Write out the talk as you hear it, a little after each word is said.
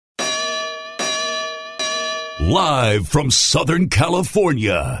Live from Southern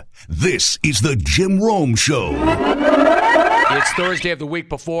California, this is the Jim Rome Show. It's Thursday of the week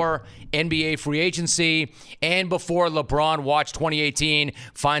before NBA free agency and before LeBron Watch 2018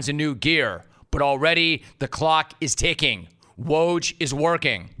 finds a new gear. But already the clock is ticking. Woj is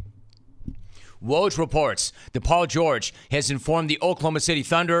working. Woj reports that Paul George has informed the Oklahoma City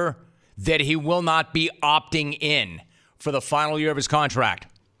Thunder that he will not be opting in for the final year of his contract.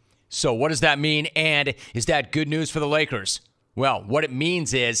 So what does that mean, and is that good news for the Lakers? Well, what it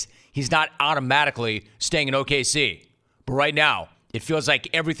means is he's not automatically staying in OKC. But right now, it feels like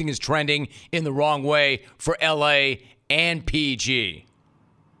everything is trending in the wrong way for LA and PG.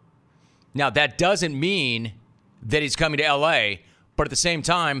 Now, that doesn't mean that he's coming to LA, but at the same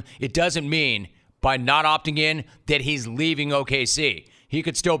time, it doesn't mean by not opting in that he's leaving OKC. He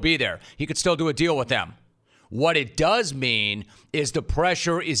could still be there. He could still do a deal with them. What it does mean is the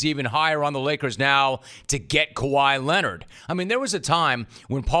pressure is even higher on the Lakers now to get Kawhi Leonard. I mean, there was a time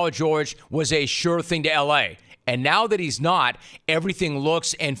when Paul George was a sure thing to LA. And now that he's not, everything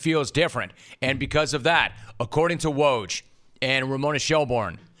looks and feels different. And because of that, according to Woj and Ramona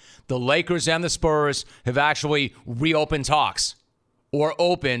Shelburne, the Lakers and the Spurs have actually reopened talks. Or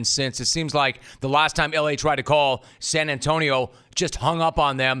open, since it seems like the last time LA tried to call, San Antonio just hung up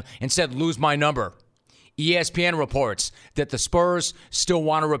on them and said, lose my number. ESPN reports that the Spurs still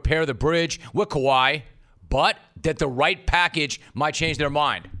want to repair the bridge with Kawhi, but that the right package might change their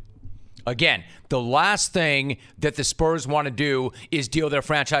mind. Again, the last thing that the Spurs want to do is deal their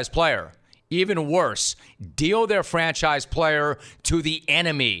franchise player. Even worse, deal their franchise player to the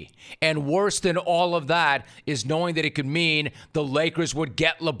enemy. And worse than all of that is knowing that it could mean the Lakers would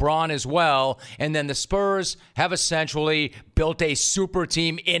get LeBron as well, and then the Spurs have essentially built a super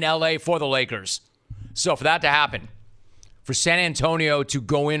team in LA for the Lakers. So for that to happen, for San Antonio to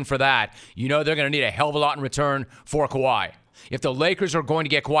go in for that, you know they're going to need a hell of a lot in return for Kawhi. If the Lakers are going to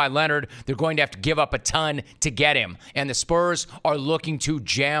get Kawhi Leonard, they're going to have to give up a ton to get him. And the Spurs are looking to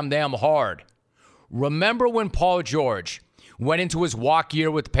jam them hard. Remember when Paul George went into his walk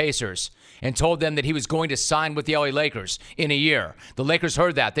year with the Pacers and told them that he was going to sign with the LA Lakers in a year? The Lakers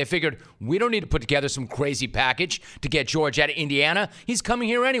heard that. They figured, we don't need to put together some crazy package to get George out of Indiana. He's coming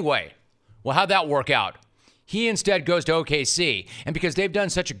here anyway. Well, how'd that work out? He instead goes to OKC, and because they've done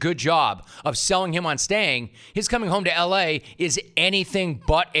such a good job of selling him on staying, his coming home to LA is anything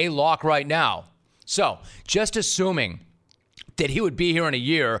but a lock right now. So, just assuming that he would be here in a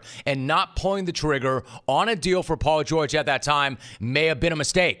year and not pulling the trigger on a deal for Paul George at that time may have been a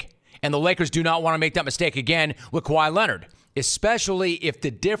mistake. And the Lakers do not want to make that mistake again with Kawhi Leonard, especially if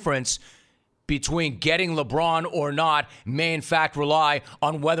the difference between getting LeBron or not may in fact rely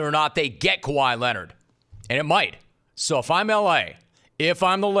on whether or not they get Kawhi Leonard. And it might. So if I'm LA, if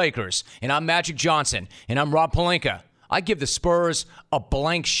I'm the Lakers, and I'm Magic Johnson, and I'm Rob Pelinka, I give the Spurs a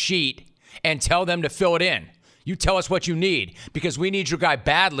blank sheet and tell them to fill it in. You tell us what you need, because we need your guy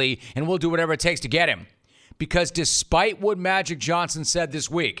badly, and we'll do whatever it takes to get him. Because despite what Magic Johnson said this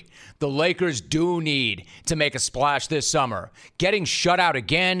week, the Lakers do need to make a splash this summer. Getting shut out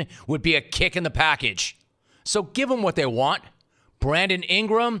again would be a kick in the package. So give them what they want. Brandon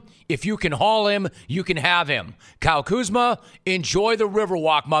Ingram, if you can haul him, you can have him. Kyle Kuzma, enjoy the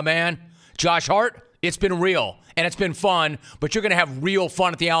Riverwalk, my man. Josh Hart, it's been real, and it's been fun, but you're going to have real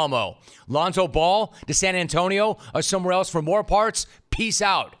fun at the Alamo. Lonzo Ball to San Antonio or somewhere else for more parts, peace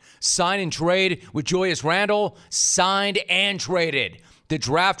out. Sign and trade with Julius Randle, signed and traded. The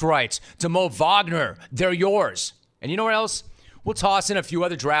draft rights to Mo Wagner, they're yours. And you know what else? We'll toss in a few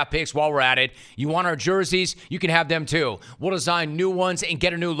other draft picks while we're at it. You want our jerseys? You can have them too. We'll design new ones and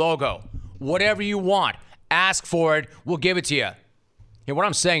get a new logo. Whatever you want, ask for it. We'll give it to you. And what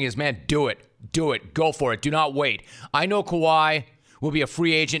I'm saying is, man, do it. Do it. Go for it. Do not wait. I know Kawhi will be a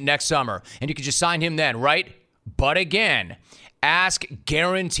free agent next summer, and you can just sign him then, right? But again, ask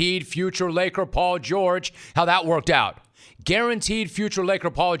guaranteed future Laker Paul George how that worked out. Guaranteed future Laker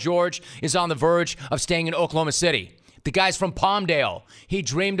Paul George is on the verge of staying in Oklahoma City. The guy's from Palmdale. He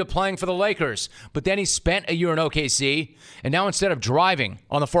dreamed of playing for the Lakers, but then he spent a year in OKC, and now instead of driving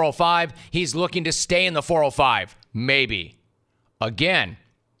on the 405, he's looking to stay in the 405. Maybe. Again,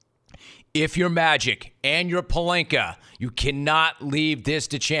 if you're Magic and you're Pelinka, you cannot leave this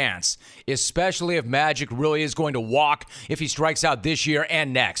to chance, especially if Magic really is going to walk if he strikes out this year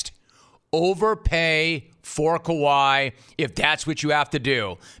and next. Overpay for Kawhi if that's what you have to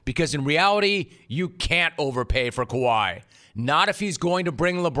do, because in reality, you can't overpay for Kawhi. Not if he's going to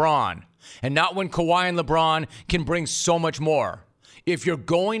bring LeBron, and not when Kawhi and LeBron can bring so much more. If you're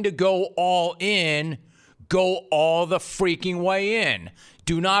going to go all in, go all the freaking way in.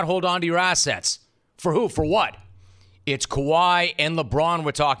 Do not hold on to your assets. For who? For what? It's Kawhi and LeBron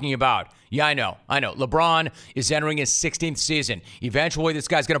we're talking about. Yeah, I know. LeBron is entering his 16th season. Eventually, this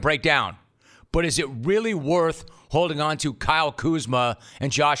guy's going to break down. But is it really worth holding on to Kyle Kuzma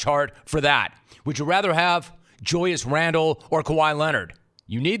and Josh Hart for that? Would you rather have Julius Randle or Kawhi Leonard?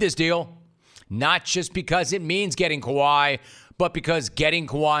 You need this deal, not just because it means getting Kawhi, but because getting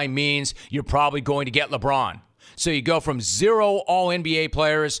Kawhi means you're probably going to get LeBron. So you go from 0 All-NBA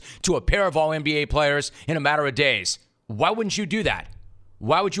players to a pair of All-NBA players in a matter of days. Why wouldn't you do that?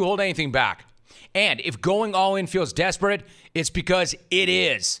 Why would you hold anything back? And if going all in feels desperate, it's because it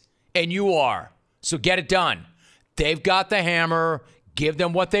is. And you are. So get it done. They've got the hammer. Give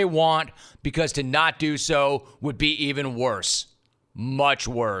them what they want, because to not do so would be even worse. Much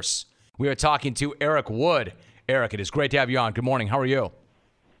worse. We are talking to Eric Wood. Eric, it is great to have you on. Good morning. How are you?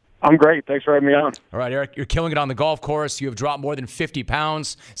 I'm great. Thanks for having me on. All right, Eric, you're killing it on the golf course. You have dropped more than 50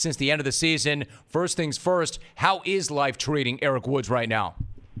 pounds since the end of the season. First things first, how is life treating Eric Woods right now?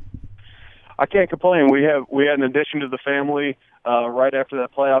 I can't complain. We had an addition to the family right after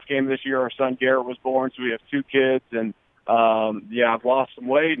that playoff game this year. Our son Garrett was born, so we have 2 kids. And, I've lost some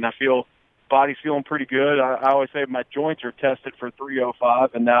weight, and I feel body's feeling pretty good. I always say my joints are tested for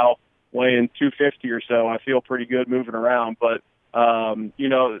 305, and now weighing 250 or so, I feel pretty good moving around. But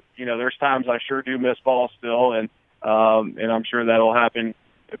there's times I sure do miss ball still, and I'm sure that'll happen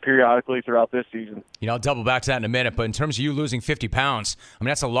periodically throughout this season. I'll double back to that in a minute, but in terms of you losing 50 pounds,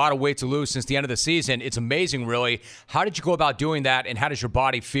 that's a lot of weight to lose since the end of the season. It's amazing, really. How did you go about doing that, and how does your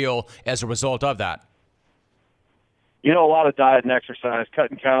body feel as a result of that? A lot of diet and exercise,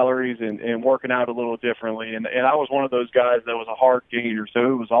 cutting calories and working out a little differently. And I was one of those guys that was a hard gainer,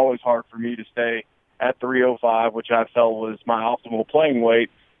 so it was always hard for me to stay at 305, which I felt was my optimal playing weight.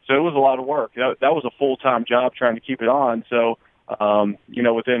 So it was a lot of work. That was a full-time job trying to keep it on. So,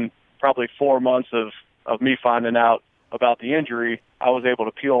 within probably 4 months of me finding out about the injury, I was able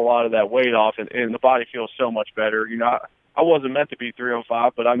to peel a lot of that weight off, and the body feels so much better. I wasn't meant to be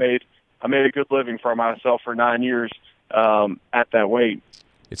 305, but I made a good living for myself for 9 years at that weight.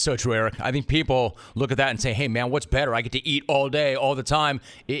 It's so true, Eric. I think people look at that and say, hey, man, what's better? I get to eat all day, all the time.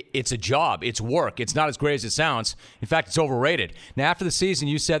 It's a job. It's work. It's not as great as it sounds. In fact, it's overrated. Now, after the season,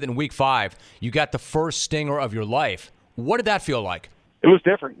 you said that in week 5, you got the first stinger of your life. What did that feel like? It was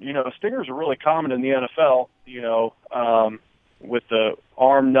different. Stingers are really common in the NFL, with the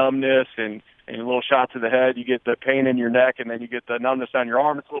arm numbness and a little shot to the head. You get the pain in your neck, and then you get the numbness on your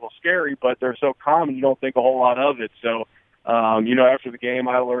arm. It's a little scary, but they're so common you don't think a whole lot of it. So, after the game,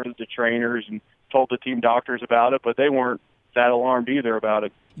 I alerted the trainers and told the team doctors about it, but they weren't that alarmed either about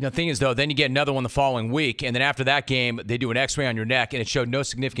it. The thing is, though, then you get another one the following week, and then after that game, they do an x-ray on your neck, and it showed no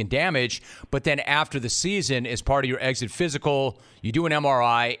significant damage. But then after the season, as part of your exit physical, you do an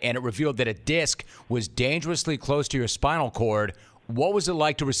MRI, and it revealed that a disc was dangerously close to your spinal cord. What was it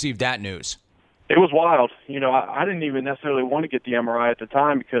like to receive that news? It was wild. I didn't even necessarily want to get the MRI at the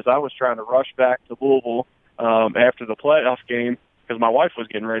time because I was trying to rush back to Louisville after the playoff game because my wife was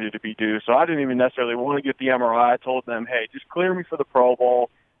getting ready to be due. So I didn't even necessarily want to get the MRI. I told them, hey, just clear me for the Pro Bowl.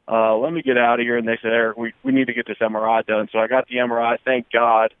 Let me get out of here. And they said, Eric, we need to get this MRI done. So I got the MRI. Thank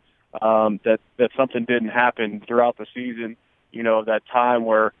God that something didn't happen throughout the season, that time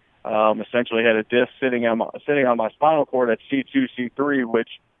where essentially had a disc sitting on my spinal cord at C2, C3, which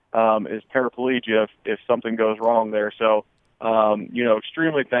is paraplegia if something goes wrong there. So,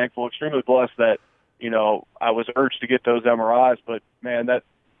 extremely thankful, extremely blessed that, I was urged to get those MRIs, but man,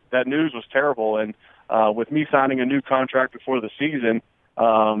 that news was terrible. And, with me signing a new contract before the season,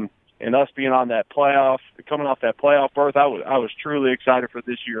 and us being on that coming off that playoff berth, I was truly excited for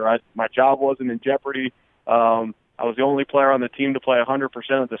this year. My job wasn't in jeopardy. I was the only player on the team to play 100%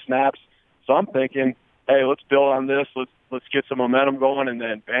 of the snaps. So I'm thinking, hey, let's build on this. Let's get some momentum going, and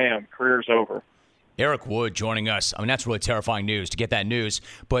then bam, career's over. Eric Wood joining us. That's really terrifying news to get that news.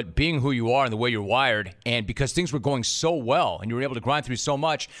 But being who you are and the way you're wired, and because things were going so well and you were able to grind through so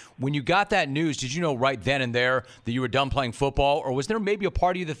much, when you got that news, did you know right then and there that you were done playing football? Or was there maybe a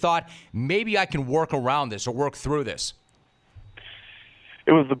part of you that thought, maybe I can work around this or work through this?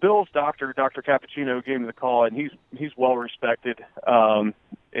 It was the Bills doctor, Dr. Cappuccino, who gave me the call, and he's well respected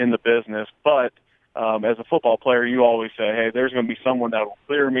in the business. But as a football player, you always say, hey, there's going to be someone that will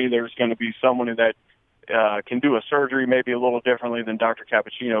clear me. There's going to be someone that can do a surgery maybe a little differently than Dr.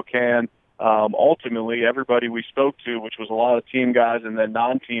 Cappuccino can. Ultimately, everybody we spoke to, which was a lot of team guys and then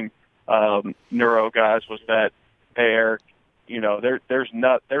non-team neuro guys, was that, hey, Eric, there's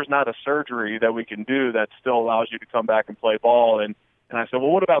not a surgery that we can do that still allows you to come back and play ball. And I said,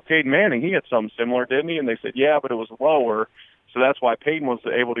 well, what about Peyton Manning? He had something similar, didn't he? And they said, yeah, but it was lower. So that's why Peyton was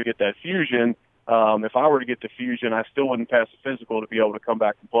able to get that fusion. if I were to get the fusion, I still wouldn't pass the physical to be able to come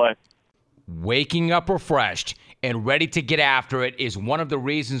back and play. Waking up refreshed and ready to get after it is one of the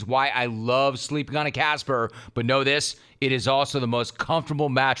reasons why I love sleeping on a Casper. But know this, it is also the most comfortable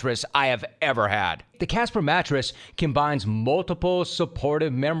mattress I have ever had. The Casper mattress combines multiple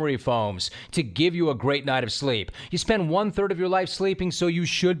supportive memory foams to give you a great night of sleep. You spend 1/3 of your life sleeping, so you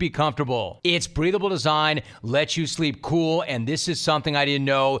should be comfortable. Its breathable design lets you sleep cool, and this is something I didn't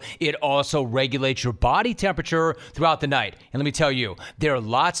know. It also regulates your body temperature throughout the night. And let me tell you, there are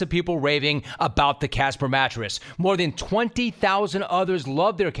lots of people raving about the Casper mattress. More than 20,000 others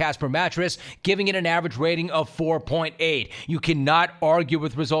love their Casper mattress, giving it an average rating of 4.8. You cannot argue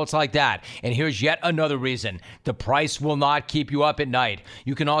with results like that. And here's yet another reason. The price will not keep you up at night.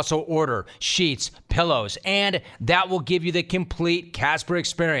 You can also order sheets, pillows, and that will give you the complete Casper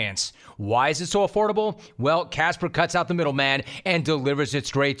experience. Why is it so affordable? Well, Casper cuts out the middleman and delivers it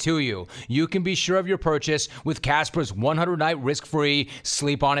straight to you. You can be sure of your purchase with Casper's 100-night risk-free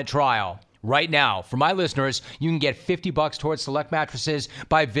Sleep On It trial. Right now, for my listeners, you can get $50 towards select mattresses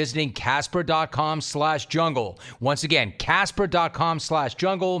by visiting Casper.com/jungle. Once again,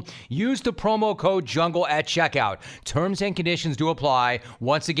 Casper.com/jungle. Use the promo code JUNGLE at checkout. Terms and conditions do apply.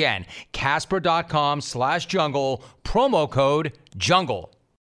 Once again, Casper.com/jungle. Promo code JUNGLE.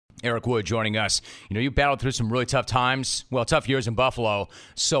 Eric Wood joining us. You know, you battled through some really tough times, tough years in Buffalo.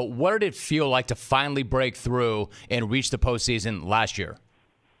 So what did it feel like to finally break through and reach the postseason last year?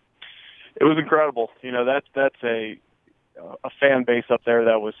 It was incredible. You know, that's a fan base up there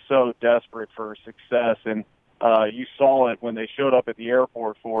that was so desperate for success, and you saw it when they showed up at the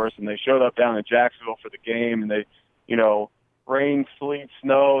airport for us, and they showed up down in Jacksonville for the game, and they, rain, sleet,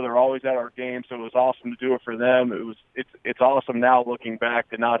 snow, they're always at our game, so it was awesome to do it for them. It's awesome now looking back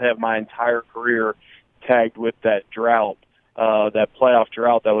to not have my entire career tagged with that drought, that playoff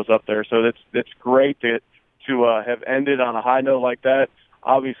drought that was up there. So it's great to have ended on a high note like that.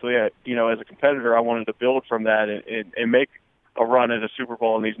 Obviously, as a competitor, I wanted to build from that and make a run at a Super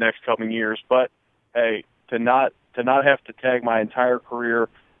Bowl in these next coming years. But hey, to not have to tag my entire career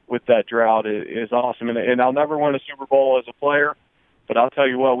with that drought is awesome. And I'll never win a Super Bowl as a player, but I'll tell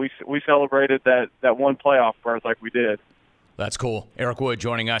you what, we celebrated that one playoff berth like we did. That's cool. Eric Wood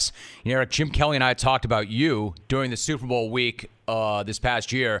joining us. Eric, Jim Kelly and I talked about you during the Super Bowl week this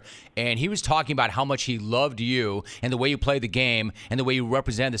past year, and he was talking about how much he loved you and the way you played the game and the way you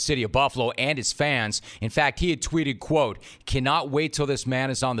represent the city of Buffalo and its fans. In fact, he had tweeted, quote, "Cannot wait till this man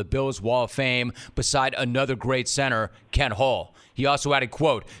is on the Bills Wall of Fame beside another great center, Kent Hull." He also added,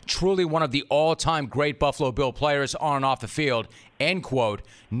 quote, "Truly one of the all-time great Buffalo Bill players on and off the field," end quote.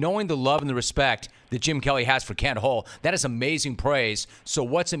 Knowing the love and the respect that Jim Kelly has for Kent Hull, that is amazing praise. So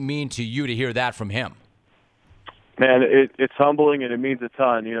what's it mean to you to hear that from him? Man, it's humbling and it means a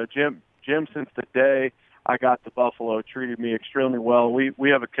ton. Jim, since the day I got to Buffalo, treated me extremely well. We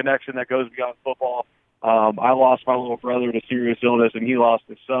have a connection that goes beyond football. I lost my little brother to serious illness, and he lost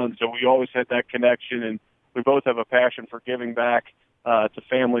his son. So we always had that connection, and we both have a passion for giving back to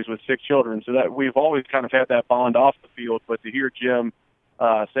families with sick children. So that we've always kind of had that bond off the field. But to hear Jim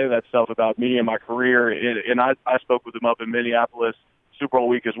say that stuff about me and my career, and I spoke with him up in Minneapolis Super Bowl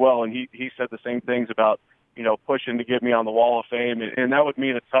week as well, and he said the same things about pushing to get me on the Wall of Fame, and that would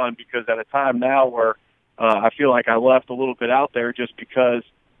mean a ton, because at a time now where I feel like I left a little bit out there just because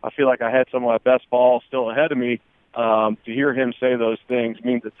I feel like I had some of my best ball still ahead of me, to hear him say those things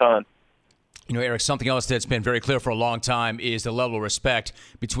means a ton. Eric, something else that's been very clear for a long time is the level of respect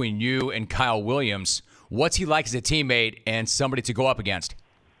between you and Kyle Williams. What's he like as a teammate and somebody to go up against?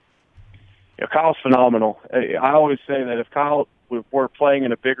 Kyle's phenomenal. I always say that if Kyle were playing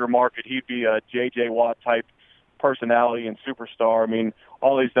in a bigger market, he'd be a J.J. Watt type personality and superstar. I mean,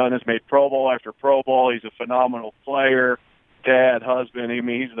 all he's done is made Pro Bowl after Pro Bowl. He's a phenomenal player, dad, husband. I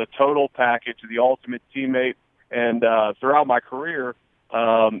mean, he's the total package, the ultimate teammate. And throughout my career,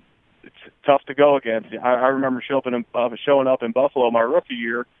 it's tough to go against. I remember showing up in Buffalo my rookie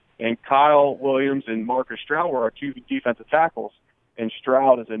year, and Kyle Williams and Marcus Stroud were our two defensive tackles. And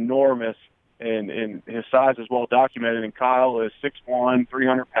Stroud is enormous, and his size is well documented. And Kyle is 6'1",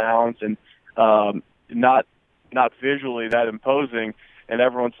 300 pounds, and not visually that imposing. And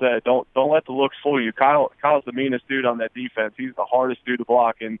everyone said, don't let the looks fool you. Kyle's the meanest dude on that defense. He's the hardest dude to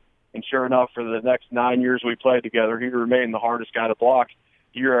block. And sure enough, for the next 9 years we played together, he remained the hardest guy to block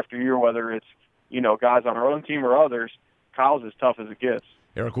year after year, whether it's, guys on our own team or others. Kyle's as tough as it gets.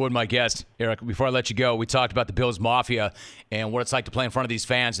 Eric Wood, my guest. Eric, before I let you go, we talked about the Bills Mafia and what it's like to play in front of these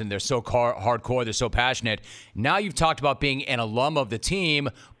fans, and they're so hardcore, they're so passionate. Now you've talked about being an alum of the team,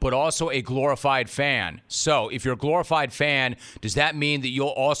 but also a glorified fan. So if you're a glorified fan, does that mean that you'll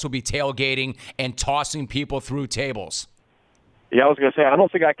also be tailgating and tossing people through tables? Yeah, I was going to say, I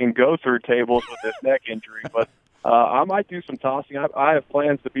don't think I can go through tables with this neck injury, but I might do some tossing. I have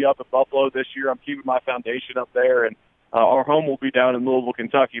plans to be up at Buffalo this year. I'm keeping my foundation up there, and our home will be down in Louisville,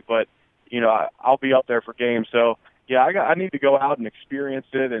 Kentucky, but, I'll be up there for games. So, yeah, I need to go out and experience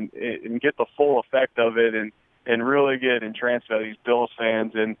it and get the full effect of it and really get entranced by these Bills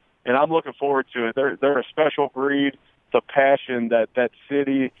fans. And I'm looking forward to it. They're a special breed. The passion that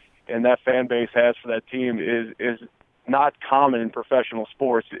city and that fan base has for that team is not common in professional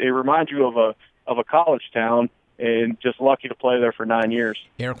sports. It reminds you of a college town, and just lucky to play there for 9 years.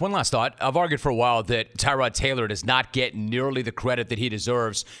 Eric, one last thought. I've argued for a while that Tyrod Taylor does not get nearly the credit that he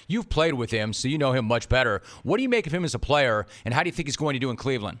deserves. You've played with him, so you know him much better. What do you make of him as a player, and how do you think he's going to do in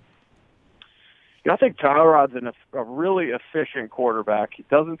Cleveland? I think Tyrod's a really efficient quarterback. He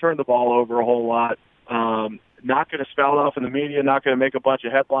doesn't turn the ball over a whole lot. Not going to spout off in the media, not going to make a bunch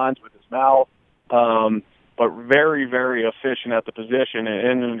of headlines with his mouth, but very, very efficient at the position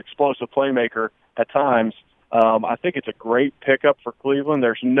and an explosive playmaker at times. I think it's a great pickup for Cleveland.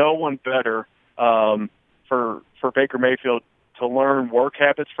 There's no one better for Baker Mayfield to learn work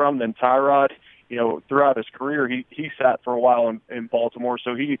habits from than Tyrod. Throughout his career, he sat for a while in Baltimore,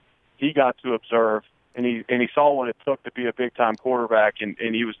 so he got to observe and he saw what it took to be a big time quarterback,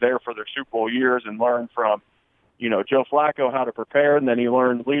 and he was there for their Super Bowl years and learned from Joe Flacco how to prepare, and then he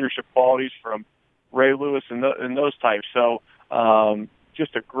learned leadership qualities from Ray Lewis and those types. So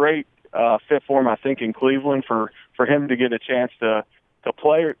just a great fit for him, I think, in Cleveland for him to get a chance to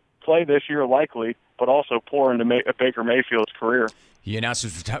play this year likely, but also pour into Baker Mayfield's career. He announced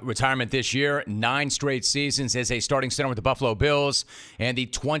his retirement this year, 9 straight seasons as a starting center with the Buffalo Bills, and the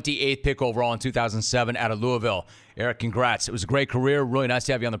 28th pick overall in 2007 out of Louisville. Eric, congrats. It was a great career. Really nice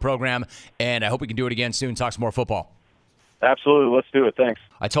to have you on the program, and I hope we can do it again soon, talk some more football. Absolutely. Let's do it. Thanks.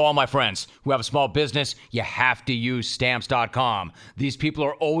 I tell all my friends who have a small business, you have to use Stamps.com. These people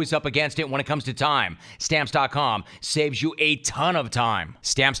are always up against it when it comes to time. Stamps.com saves you a ton of time.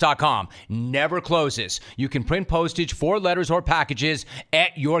 Stamps.com never closes. You can print postage for letters or packages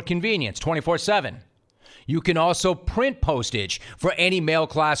at your convenience 24/7. You can also print postage for any mail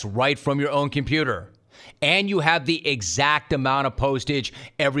class right from your own computer. And you have the exact amount of postage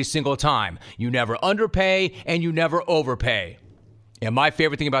every single time. You never underpay and you never overpay. And my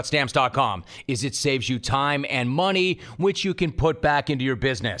favorite thing about Stamps.com is it saves you time and money, which you can put back into your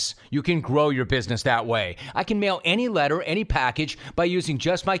business. You can grow your business that way. I can mail any letter, any package by using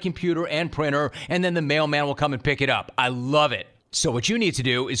just my computer and printer, and then the mailman will come and pick it up. I love it. So what you need to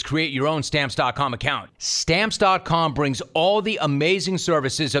do is create your own Stamps.com account. Stamps.com brings all the amazing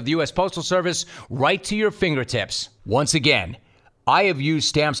services of the U.S. Postal Service right to your fingertips. Once again, I have used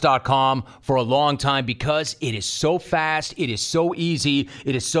Stamps.com for a long time because it is so fast, it is so easy,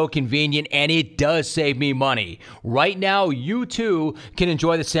 it is so convenient, and it does save me money. Right now, you too can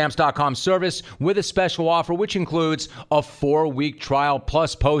enjoy the Stamps.com service with a special offer, which includes a 4-week trial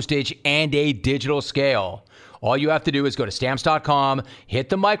plus postage and a digital scale. All you have to do is go to Stamps.com, hit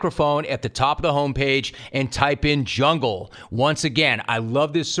the microphone at the top of the homepage, and type in jungle. Once again, I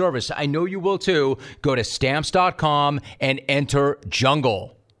love this service. I know you will too. Go to Stamps.com and enter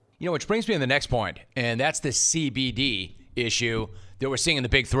jungle. Which brings me to the next point, and that's the CBD issue that we're seeing in the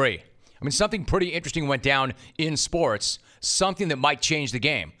Big Three. Something pretty interesting went down in sports, something that might change the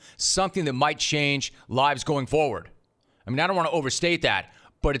game, something that might change lives going forward. I don't want to overstate that,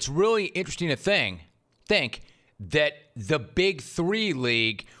 but it's really interesting to think that the Big Three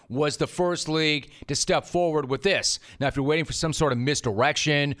league was the first league to step forward with this. Now, if you're waiting for some sort of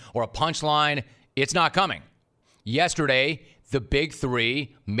misdirection or a punchline, it's not coming. Yesterday, the Big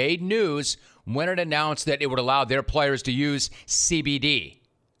Three made news when it announced that it would allow their players to use CBD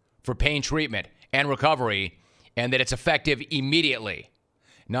for pain treatment and recovery, and that it's effective immediately.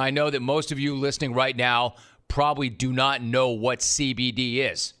 Now, I know that most of you listening right now probably do not know what CBD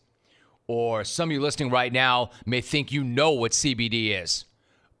is. Or some of you listening right now may think you know what CBD is.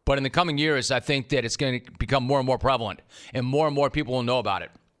 But in the coming years, I think that it's going to become more and more prevalent, and more people will know about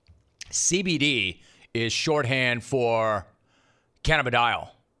it. CBD is shorthand for cannabidiol.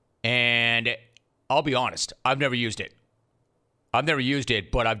 And I'll be honest, I've never used it.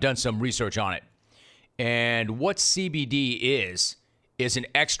 But I've done some research on it. And what CBD is an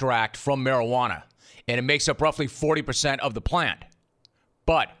extract from marijuana. And it makes up roughly 40% of the plant.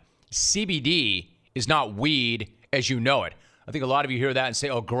 But CBD is not weed as you know it. I think a lot of you hear that and say,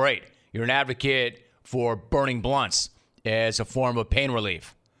 oh, great, you're an advocate for burning blunts as a form of pain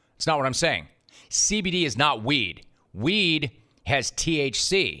relief. It's not what I'm saying. CBD is not weed. Weed has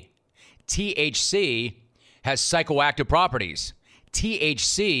THC. THC has psychoactive properties.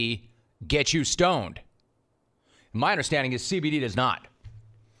 THC gets you stoned. My understanding is CBD does not.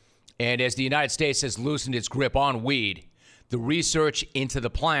 And as the United States has loosened its grip on weed, the research into the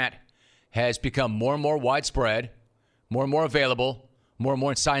plant has become more and more widespread, more and more available, more and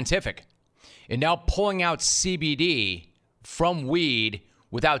more scientific. And now pulling out CBD from weed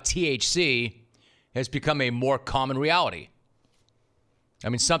without THC has become a more common reality. I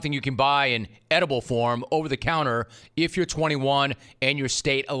mean, something you can buy in edible form over the counter if you're 21 and your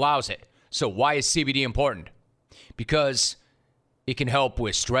state allows it. So why is CBD important? Because it can help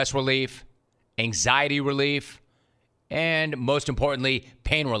with stress relief, anxiety relief, and most importantly,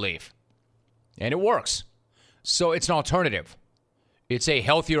 pain relief. And it works. So it's an alternative. It's a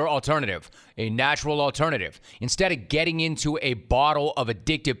healthier alternative, a natural alternative. Instead of getting into a bottle of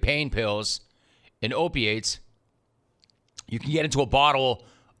addictive pain pills and opiates, you can get into a bottle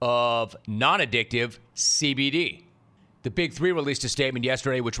of non-addictive CBD. The Big Three released a statement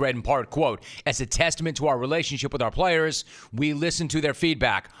yesterday which read in part, quote, as a testament to our relationship with our players, we listened to their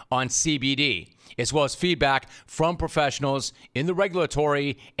feedback on CBD, as well as feedback from professionals in the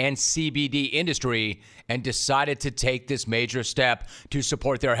regulatory and CBD industry, and decided to take this major step to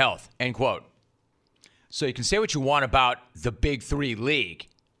support their health, end quote. So you can say what you want about the Big Three league,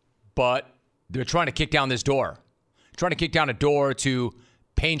 but they're trying to kick down this door. Trying to kick down a door to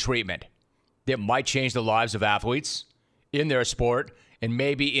pain treatment that might change the lives of athletes in their sport and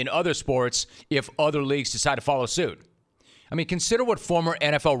maybe in other sports if other leagues decide to follow suit. I mean, consider what former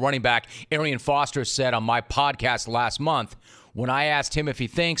NFL running back Arian Foster said on my podcast last month when I asked him if he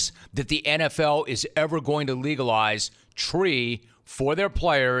thinks that the NFL is ever going to legalize tree for their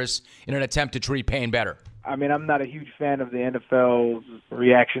players in an attempt to treat pain better. I mean, I'm not a huge fan of the NFL's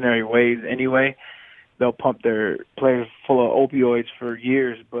reactionary ways anyway. They'll pump their players full of opioids for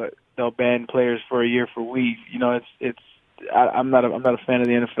years, but they'll ban players for a year for weed. You know, I'm not a fan of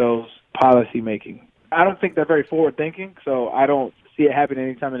the NFL's policy making. I don't think they're very forward thinking, so I don't see it happening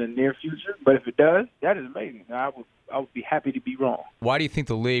anytime in the near future. But if it does, that is amazing. I would be happy to be wrong. Why do you think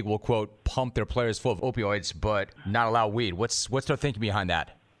the league will, quote, pump their players full of opioids but not allow weed? What's their thinking behind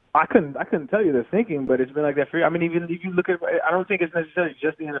that? I couldn't tell you their thinking, but it's been like that for. I mean, even if you look at, I don't think it's necessarily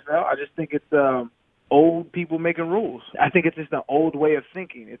just the NFL. I just think it's old people making rules. I think it's just an old way of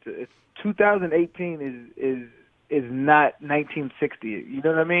thinking. It's 2018 is not 1960. You know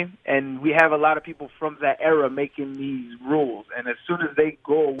what I mean? And we have a lot of people from that era making these rules. And as soon as they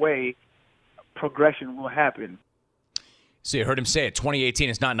go away, progression will happen. So you heard him say it. 2018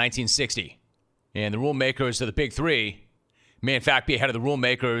 is not 1960. And the rule makers of the Big Three may, in fact, be ahead of the rule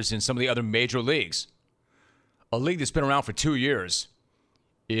makers in some of the other major leagues. A league that's been around for 2 years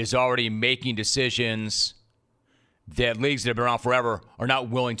is already making decisions that leagues that have been around forever are not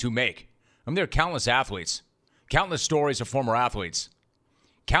willing to make. I mean, there are countless athletes, countless stories of former athletes,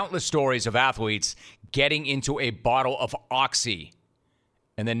 countless stories of athletes getting into a bottle of Oxy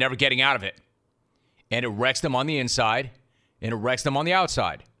and then never getting out of it. And it wrecks them on the inside and it wrecks them on the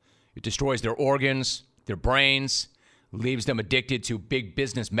outside. It destroys their organs, their brains, leaves them addicted to big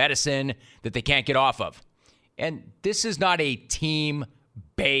business medicine that they can't get off of. And this is not a team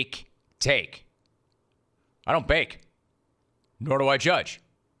bake take. I don't bake, nor do I judge.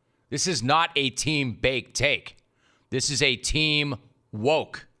 This is not a team bake take. This is a team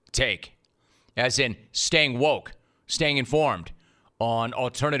woke take, as in staying woke, staying informed on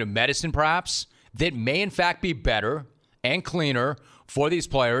alternative medicine, perhaps, that may in fact be better and cleaner for these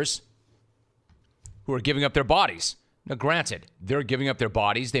players who are giving up their bodies. Now, granted, they're giving up their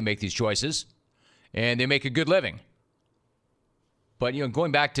bodies. They make these choices, and they make a good living. But, you know,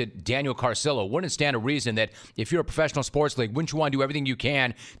 going back to Daniel Carcillo, wouldn't it stand to reason that if you're a professional sports league, wouldn't you want to do everything you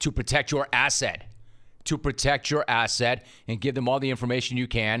can to protect your asset? To protect your asset and give them all the information you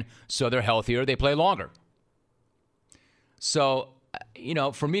can so they're healthier, they play longer. So, you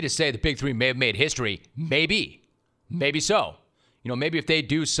know, for me to say the Big Three may have made history, maybe so. You know, maybe if they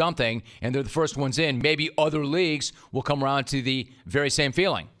do something and they're the first ones in, maybe other leagues will come around to the very same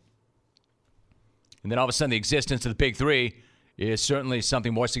feeling. And then all of a sudden the existence of the Big Three is certainly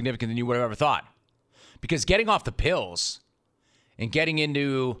something more significant than you would have ever thought. Because getting off the pills and getting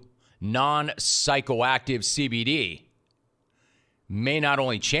into non-psychoactive CBD may not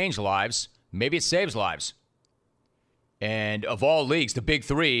only change lives, maybe it saves lives. And of all leagues, the Big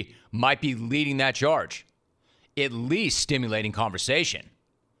Three might be leading that charge, at least stimulating conversation,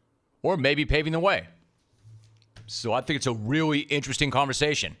 or maybe paving the way. So I think it's a really interesting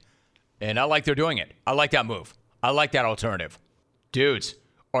conversation. And I like they're doing it. I like that move. I like that alternative. Dudes,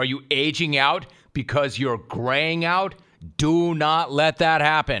 are you aging out because you're graying out? Do not let that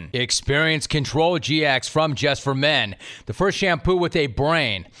happen. Experience Control GX from Just for Men, the first shampoo with a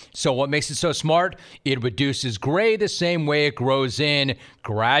brain. So what makes it so smart? It reduces gray the same way it grows in,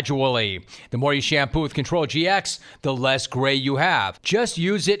 gradually. The more you shampoo with Control GX, the less gray you have. Just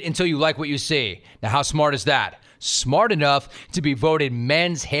use it until you like what you see. Now, how smart is that? Smart enough to be voted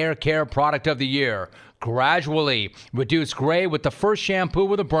Men's Hair Care Product of the Year. Gradually reduce gray with the first shampoo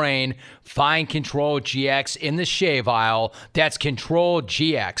with a brain. Find Control GX in the shave aisle. That's Control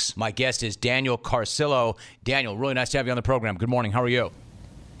GX. My guest is Daniel Carcillo. Daniel, really nice to have you on the program. Good morning. How are you?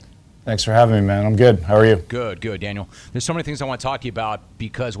 Thanks for having me, man. I'm good. How are you? Good, Daniel. There's so many things I want to talk to you about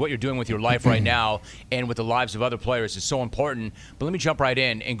because what you're doing with your life right now and with the lives of other players is so important. But let me jump right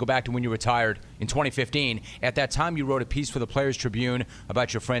in and go back to when you retired in 2015. At that time, you wrote a piece for the Players Tribune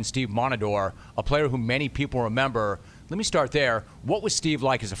about your friend Steve Monador, a player who many people remember. Let me start there. What was Steve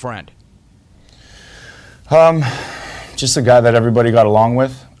like as a friend? Just a guy that everybody got along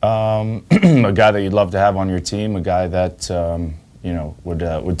with, a guy that you'd love to have on your team, a guy that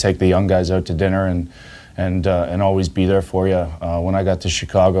would take the young guys out to dinner and always be there for you. When I got to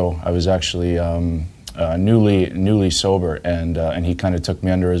Chicago, I was actually newly sober, and he kind of took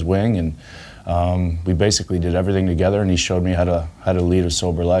me under his wing, and we basically did everything together, and he showed me how to lead a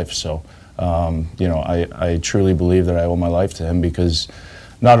sober life. So I truly believe that I owe my life to him, because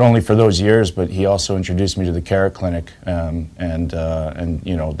not only for those years, but he also introduced me to the Carrot Clinic, and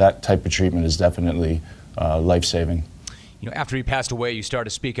that type of treatment is definitely life-saving. After he passed away, you started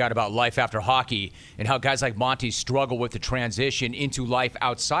to speak out about life after hockey and how guys like Monty struggle with the transition into life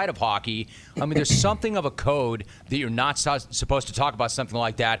outside of hockey. I mean, there's something of a code that you're not supposed to talk about something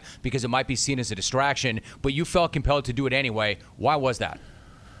like that because it might be seen as a distraction, but you felt compelled to do it anyway. Why was that?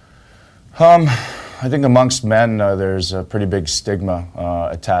 I think amongst men, there's a pretty big stigma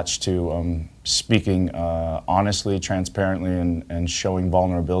attached to speaking honestly, transparently, and showing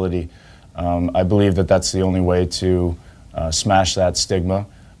vulnerability. I believe that that's the only way to smash that stigma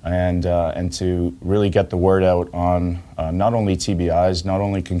and to really get the word out on not only TBIs, not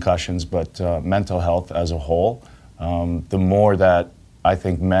only concussions, but mental health as a whole. The more that I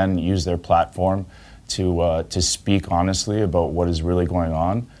think men use their platform to speak honestly about what is really going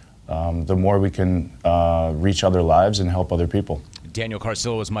on, the more we can reach other lives and help other people. Daniel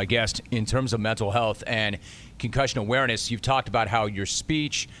Carcillo is my guest. In terms of mental health and concussion awareness, you've talked about how your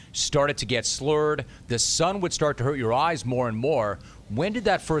speech started to get slurred. The sun would start to hurt your eyes more and more. When did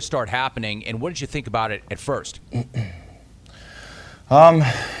that first start happening, and what did you think about it at first? It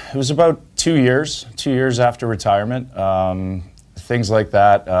was about 2 years after retirement. Things like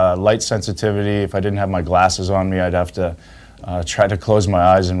that, light sensitivity. If I didn't have my glasses on me, I'd have to try to close my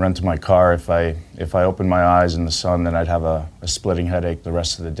eyes and run to my car. If I opened my eyes in the sun, then I'd have a splitting headache the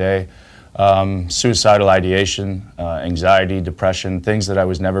rest of the day. Suicidal ideation, anxiety, depression, things that I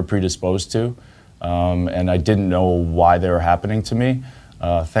was never predisposed to, and I didn't know why they were happening to me.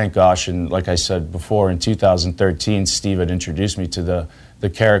 Thank gosh, and like I said before, in 2013, Steve had introduced me to the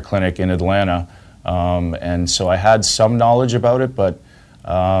Carrot Clinic in Atlanta, and so I had some knowledge about it, but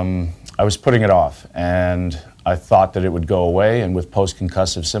I was putting it off, and I thought that it would go away, and with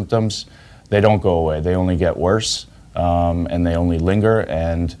post-concussive symptoms, they don't go away. They only get worse, and they only linger.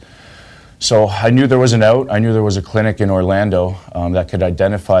 And so I knew there was an out. I knew there was a clinic in Orlando that could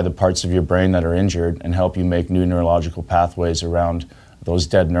identify the parts of your brain that are injured and help you make new neurological pathways around those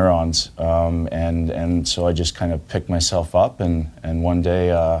dead neurons. And so I just kind of picked myself up, and one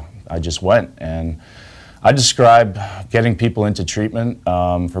day I just went. And I describe getting people into treatment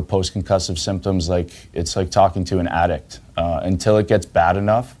for post-concussive symptoms like it's like talking to an addict. Until it gets bad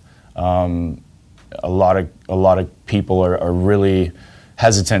enough, a lot of people are really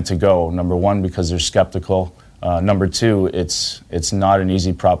hesitant to go. Number one, because they're skeptical. Number two, it's not an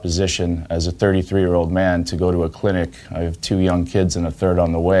easy proposition as a 33-year-old man to go to a clinic. I have 2 young kids and a third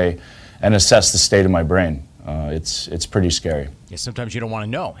on the way, and assess the state of my brain. It's pretty scary. Yeah, sometimes you don't want to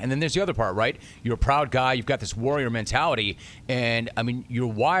know. And then there's the other part, right? You're a proud guy. You've got this warrior mentality. And, I mean, you're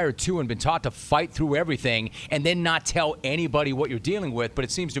wired, too, and been taught to fight through everything and then not tell anybody what you're dealing with. But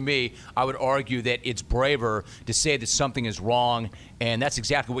it seems to me, I would argue that it's braver to say that something is wrong, and that's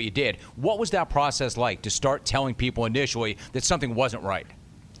exactly what you did. What was that process like to start telling people initially that something wasn't right?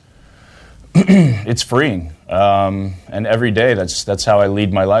 It's freeing, and every day that's how I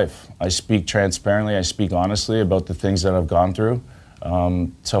lead my life. I speak transparently, I speak honestly about the things that I've gone through,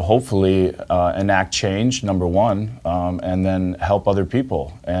 to hopefully enact change, number one, and then help other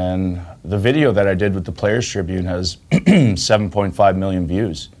people. And the video that I did with the Players Tribune has 7.5 million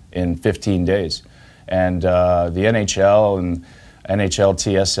views in 15 days. And the NHL and NHL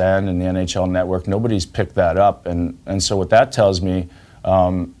TSN and the NHL Network, nobody's picked that up. And so what that tells me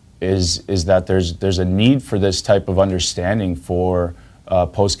is that there's a need for this type of understanding for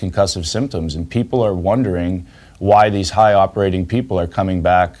post-concussive symptoms. And people are wondering why these high operating people are coming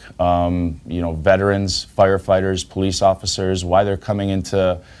back, veterans, firefighters, police officers, why they're coming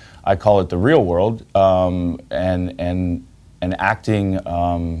into, I call it the real world, and acting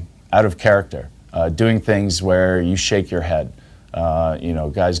out of character, doing things where you shake your head.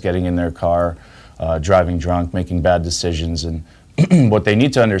 Guys getting in their car, driving drunk, making bad decisions. And what they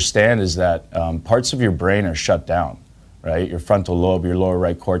need to understand is that parts of your brain are shut down, right? Your frontal lobe, your lower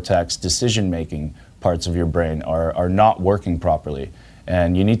right cortex, decision-making parts of your brain are not working properly.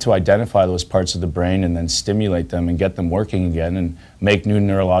 And you need to identify those parts of the brain and then stimulate them and get them working again and make new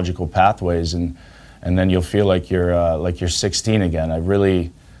neurological pathways. And then you'll feel like you're 16 again.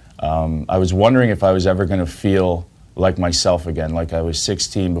 I was wondering if I was ever going to feel like myself again, like I was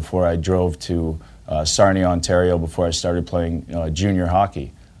 16 before I drove to Sarnia, Ontario, before I started playing junior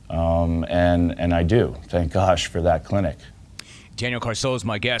hockey. And I do. Thank gosh for that clinic. Daniel Carcillo is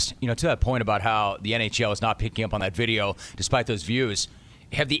my guest. To that point about how the NHL is not picking up on that video despite those views,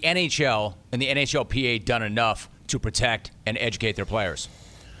 have the NHL and the NHLPA done enough to protect and educate their players?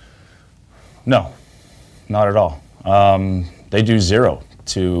 No, not at all. They do zero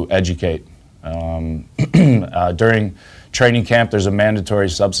to educate. During training camp, there's a mandatory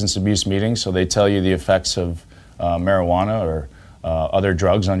substance abuse meeting, so they tell you the effects of marijuana or other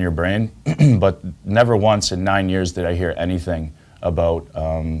drugs on your brain, but never once in 9 years did I hear anything about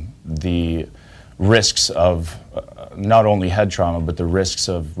the risks of not only head trauma, but the risks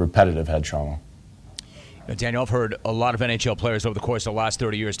of repetitive head trauma. Daniel, I've heard a lot of NHL players over the course of the last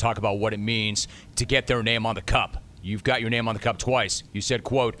 30 years talk about what it means to get their name on the cup. You've got your name on the cup twice. You said,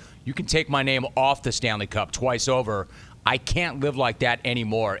 quote, "You can take my name off the Stanley Cup twice over. I can't live like that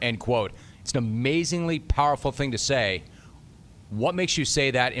anymore," end quote. It's an amazingly powerful thing to say. What makes you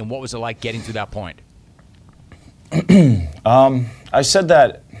say that, and what was it like getting to that point? I said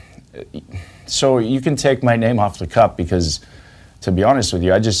that so you can take my name off the cup because, to be honest with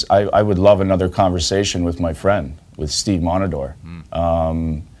you, I would love another conversation with my friend, with Steve Monador.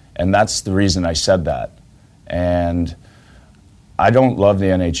 And that's the reason I said that. And I don't love the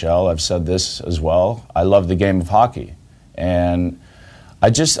NHL. I've said this as well. I love the game of hockey. And I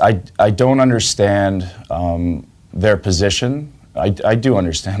don't understand their position. I do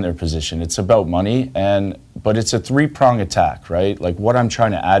understand their position. It's about money, but it's a three-prong attack, right? Like what I'm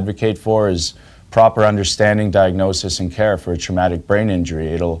trying to advocate for is proper understanding, diagnosis, and care for a traumatic brain injury.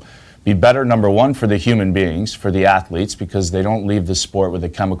 It'll be better, number one, for the human beings, for the athletes, because they don't leave the sport with a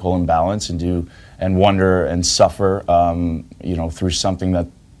chemical imbalance and wonder and suffer, through something that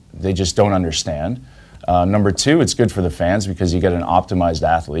they just don't understand. Number two, it's good for the fans because you get an optimized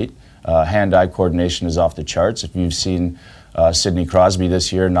athlete. Hand-eye coordination is off the charts. If you've seen Sidney Crosby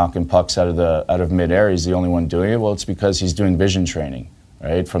this year knocking pucks out of midair, he's the only one doing it. Well, it's because he's doing vision training,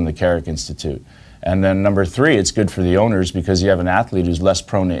 right, from the Carrick Institute. And then number three, it's good for the owners because you have an athlete who's less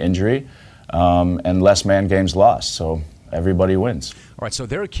prone to injury and less man games lost. So everybody wins. All right, so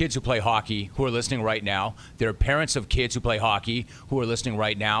there are kids who play hockey who are listening right now. There are parents of kids who play hockey who are listening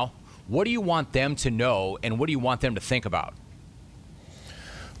right now. What do you want them to know, and what do you want them to think about?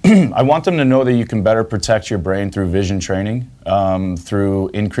 I want them to know that you can better protect your brain through vision training, through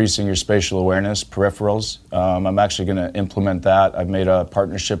increasing your spatial awareness, peripherals. I'm actually going to implement that. I've made a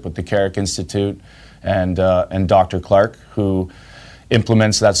partnership with the Carrick Institute and Dr. Clark, who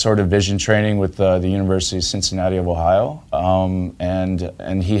implements that sort of vision training with the University of Cincinnati of Ohio.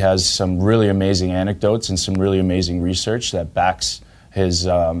 And he has some really amazing anecdotes and some really amazing research that backs his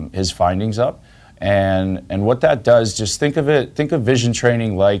findings up. And what that does, just think of vision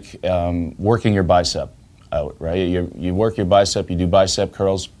training like working your bicep out, right? You work your bicep, you do bicep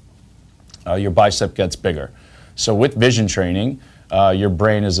curls, your bicep gets bigger. So with vision training, your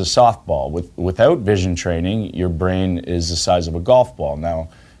brain is a softball. Without vision training, your brain is the size of a golf ball. Now,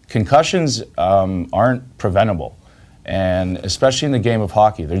 concussions aren't preventable, and especially in the game of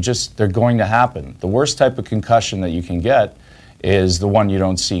hockey, they're going to happen. The worst type of concussion that you can get is the one you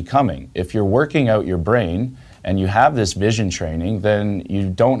don't see coming. If you're working out your brain and you have this vision training, then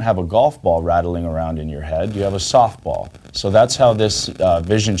you don't have a golf ball rattling around in your head, you have a softball. So that's how this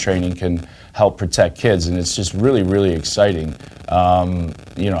vision training can help protect kids, and it's just really, really exciting.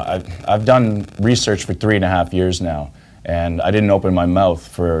 I've done research for 3.5 years now, and I didn't open my mouth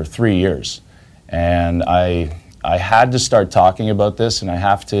for 3 years. And I had to start talking about this, and I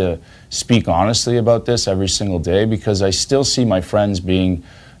have to speak honestly about this every single day, because I still see my friends being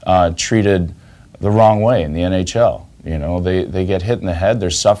treated the wrong way in the NHL. You know, they get hit in the head, they're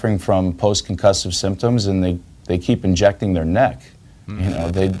suffering from post-concussive symptoms, and they keep injecting their neck. You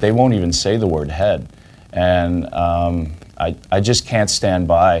know, they won't even say the word head. And I just can't stand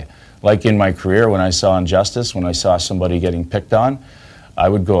by. Like in my career, when I saw injustice, when I saw somebody getting picked on, I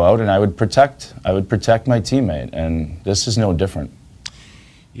would go out and I would protect my teammate, and this is no different.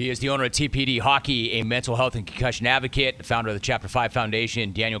 He is the owner of TPD Hockey, a mental health and concussion advocate, the founder of the Chapter 5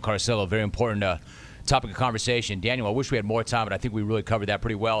 Foundation, Daniel Carcillo. Very important topic of conversation. Daniel, I wish we had more time, but I think we really covered that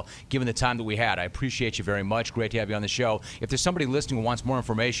pretty well given the time that we had. I appreciate you very much. Great to have you on the show. If there's somebody listening who wants more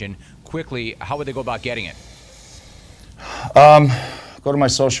information, quickly, how would they go about getting it? Go to my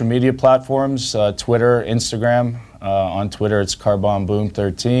social media platforms, Twitter, Instagram. On Twitter, it's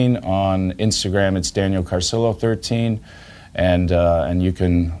CarbonBoom13. On Instagram, it's Daniel Carcillo13. And you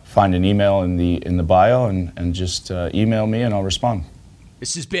can find an email in the bio and just email me and I'll respond.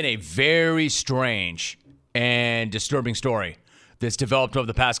 This has been a very strange and disturbing story that's developed over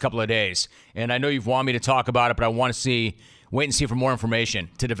the past couple of days. And I know you've wanted me to talk about it, but I want to wait and see for more information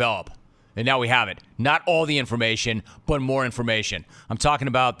to develop. And now we have it. Not all the information, but more information. I'm talking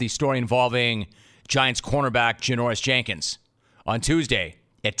about the story involving Giants cornerback Janoris Jenkins. On Tuesday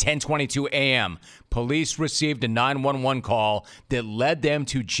at 10:22 a.m., police received a 911 call that led them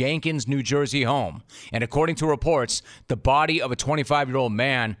to Jenkins' New Jersey home. And according to reports, the body of a 25-year-old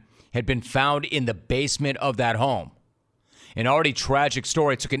man had been found in the basement of that home. An already tragic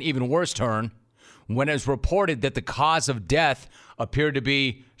story took an even worse turn when it was reported that the cause of death appeared to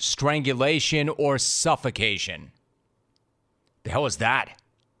be strangulation or suffocation. The hell is that?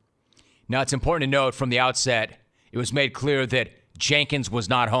 Now, it's important to note from the outset, it was made clear that Jenkins was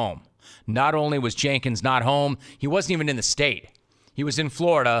not home. Not only was Jenkins not home, he wasn't even in the state. He was in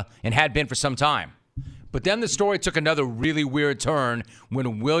Florida and had been for some time. But then the story took another really weird turn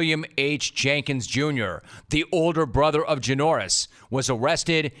when William H. Jenkins Jr., the older brother of Janoris, was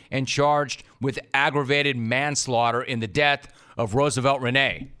arrested and charged with aggravated manslaughter in the death of Roosevelt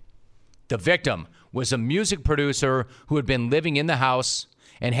Renee. The victim was a music producer who had been living in the house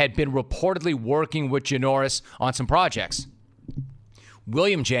and had been reportedly working with Janoris on some projects.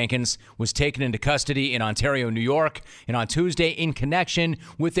 William Jenkins was taken into custody in Ontario, New York, and on Tuesday in connection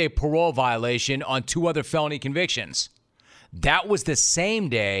with a parole violation on 2 other felony convictions. That was the same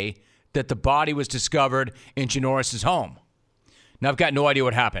day that the body was discovered in Janoris' home. Now, I've got no idea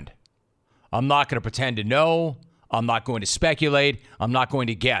what happened. I'm not going to pretend to know. I'm not going to speculate. I'm not going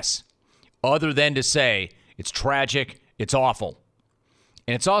to guess, other than to say it's tragic, it's awful.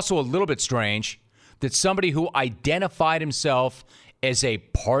 And it's also a little bit strange that somebody who identified himself as a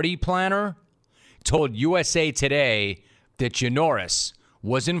party planner told USA Today that Janoris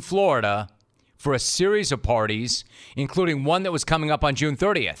was in Florida for a series of parties, including one that was coming up on June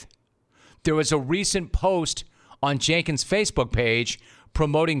 30th. There was a recent post on Jenkins' Facebook page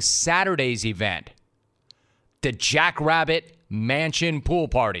promoting Saturday's event, the Jackrabbit Mansion Pool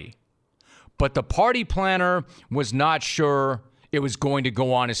Party. But the party planner was not sure it was going to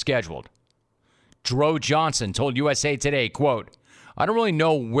go on as scheduled. Dro Johnson told USA Today, quote, "I don't really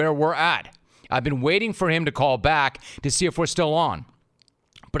know where we're at. I've been waiting for him to call back to see if we're still on.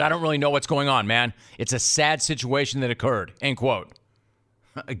 But I don't really know what's going on, man. It's a sad situation that occurred," end quote.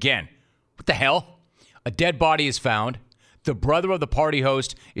 Again, what the hell? A dead body is found. The brother of the party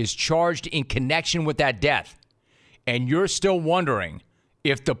host is charged in connection with that death. And you're still wondering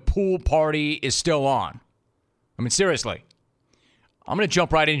if the pool party is still on. I mean, seriously. I'm going to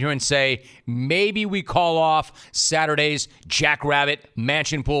jump right in here and say maybe we call off Saturday's Jackrabbit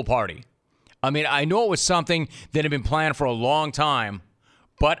Mansion Pool Party. I mean, I know it was something that had been planned for a long time,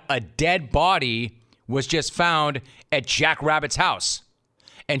 but a dead body was just found at Jack Rabbit's house.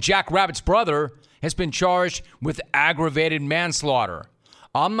 And Jack Rabbit's brother has been charged with aggravated manslaughter.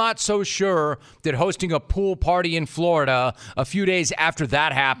 I'm not so sure that hosting a pool party in Florida a few days after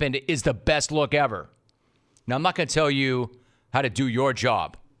that happened is the best look ever. Now, I'm not going to tell you how to do your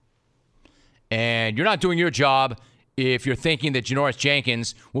job. And you're not doing your job if you're thinking that Janoris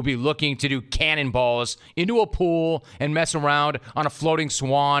Jenkins will be looking to do cannonballs into a pool and mess around on a floating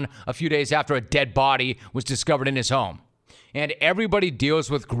swan a few days after a dead body was discovered in his home. And everybody deals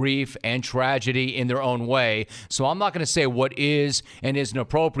with grief and tragedy in their own way, so I'm not going to say what is and isn't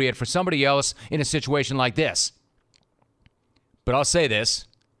appropriate for somebody else in a situation like this. But I'll say this.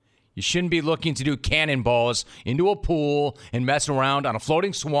 You shouldn't be looking to do cannonballs into a pool and mess around on a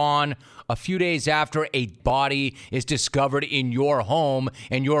floating swan a few days after a body is discovered in your home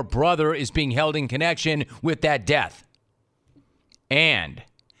and your brother is being held in connection with that death. And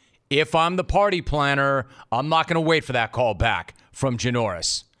if I'm the party planner, I'm not going to wait for that call back from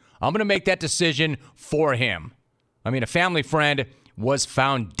Janoris. I'm going to make that decision for him. I mean, a family friend was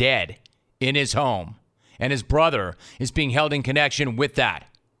found dead in his home, and his brother is being held in connection with that.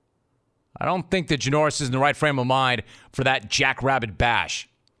 I don't think that Janoris is in the right frame of mind for that jackrabbit bash.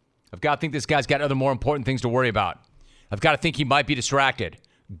 I've got to think this guy's got other more important things to worry about. I've got to think he might be distracted.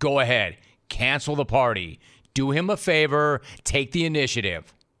 Go ahead. Cancel the party. Do him a favor. Take the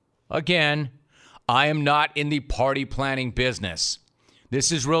initiative. Again, I am not in the party planning business.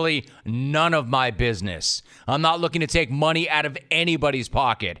 This is really none of my business. I'm not looking to take money out of anybody's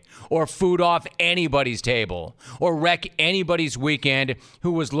pocket or food off anybody's table or wreck anybody's weekend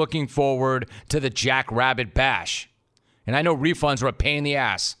who was looking forward to the Jackrabbit Bash. And I know refunds are a pain in the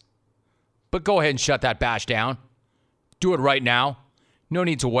ass. But go ahead and shut that bash down. Do it right now. No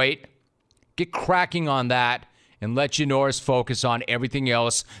need to wait. Get cracking on that and let Janoris focus on everything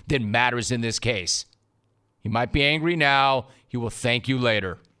else that matters in this case. He might be angry now. He will thank you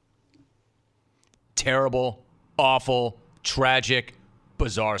later. Terrible, awful, tragic,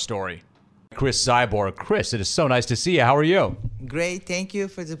 bizarre story. Cris Cyborg. Cris, it is so nice to see you. How are you? Great. Thank you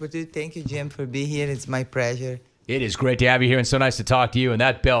for the opportunity. Thank you, Jim, for being here. It's my pleasure. It is great to have you here and so nice to talk to you. And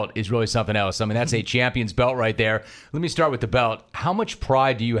that belt is really something else. I mean, that's a champion's belt right there. Let me start with the belt. How much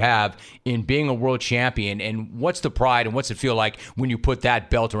pride do you have in being a world champion? And what's the pride and what's it feel like when you put that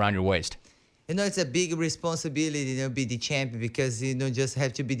belt around your waist? You know, it's a big responsibility, be the champion because you don't just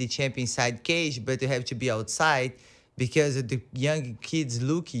have to be the champion inside cage, but you have to be outside because the young kids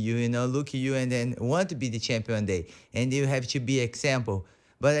look at you, and then want to be the champion one day. And you have to be example.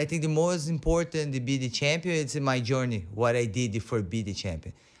 But I think the most important to be the champion is my journey, what I did for be the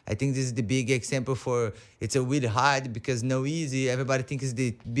champion. I think this is the big example for it's a really hard because no easy. Everybody thinks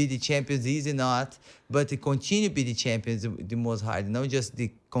the be the champion is easy, not. But to continue to be the champion is the most hard, not just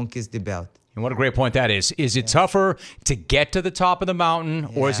the conquest the belt. And what a great point that is. Is it tougher to get to the top of the mountain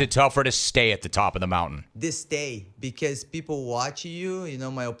or is it tougher to stay at the top of the mountain? The stay, because people watch you,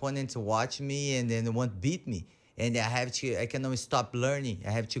 my opponents watch me and then want to beat me. And I cannot stop learning.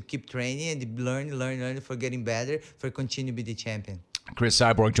 I have to keep training and learn for getting better, for continue to be the champion. Cris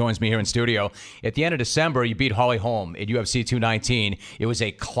Cyborg joins me here in studio. At the end of December, you beat Holly Holm at UFC 219. It was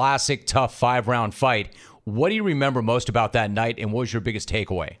a classic, tough 5-round fight. What do you remember most about that night, and what was your biggest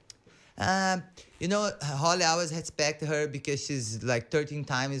takeaway? Holly, I always respect her because she's like 13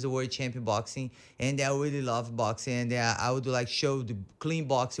 times world champion boxing, and I really love boxing, and I would like show the clean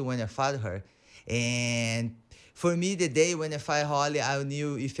boxing when I fought her. And for me, the day when I fight Holly, I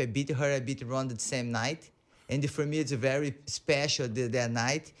knew if I beat her, I beat Ronda the same night. And for me, it's very special that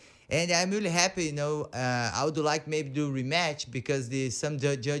night. And I'm really happy, I would like maybe do rematch because some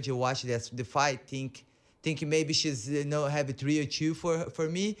judge who watch the fight think maybe she's, have a 3 or 2 for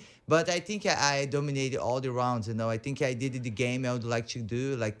me. But I think I dominated all the rounds, I think I did the game I would like to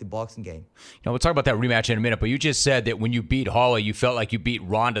do, like the boxing game. We'll talk about that rematch in a minute, but you just said that when you beat Holly, you felt like you beat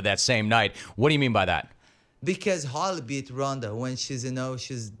Ronda that same night. What do you mean by that? Because Holly beat Ronda when she's,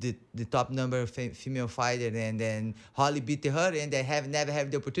 she's the top number female fighter, and then Holly beat her, and I never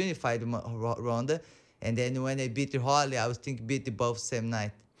have the opportunity to fight Ronda. And then when I beat Holly, I was thinking beat the both same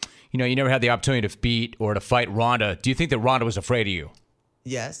night. You never had the opportunity to beat or to fight Ronda. Do you think that Ronda was afraid of you?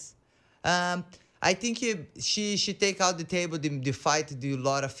 Yes. I think she take out the table the fight a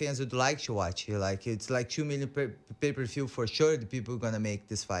lot of fans would like to watch. It's like 2 million pay-per-view for sure. The people are gonna make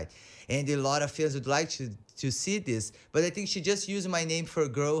this fight, and a lot of fans would like to see this. But I think she just used my name for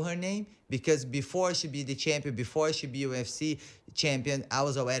grow her name because before she be the champion, before she be UFC champion, I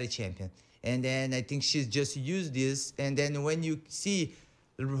was already champion. And then I think she's just used this. And then when you see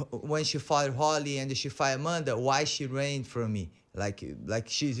when she fought Holly and she fought Amanda, why she reigned from me. Like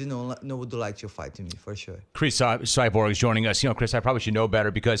she's, would like to fight to me, for sure. Cris Cyborg is joining us. Cris, I probably should know better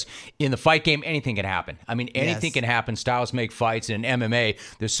because in the fight game, anything can happen. I mean, anything can happen. Styles make fights. And in MMA,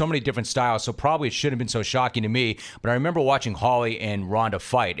 there's so many different styles, so probably it shouldn't have been so shocking to me. But I remember watching Holly and Ronda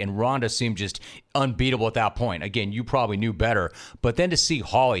fight, and Ronda seemed just unbeatable at that point. Again, you probably knew better. But then to see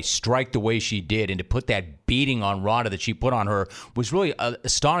Holly strike the way she did and to put that beating on Ronda that she put on her was really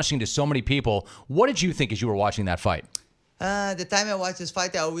astonishing to so many people. What did you think as you were watching that fight? The time I watched this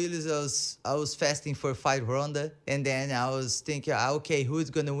fight, I was fasting for fight Ronda, and then I was thinking, okay,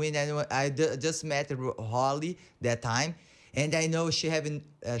 who's gonna win? And I just met Holly that time, and I know she having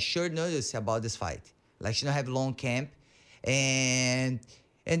short notice about this fight. Like she don't have long camp, and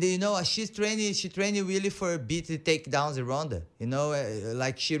And you know, she's training. She training really for beat the takedowns in Ronda. You know,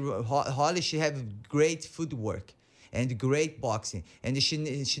 like Holly, she have great footwork and great boxing, and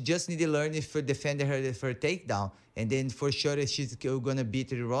she just need to learn if for defend her for takedown, and then for sure she's gonna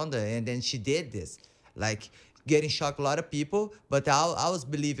beat Ronda, and then she did this, like getting shocked a lot of people. But I was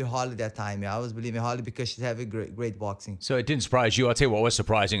believing Holly that time. I was believing Holly because she's having great boxing. So it didn't surprise you. I'll tell you what was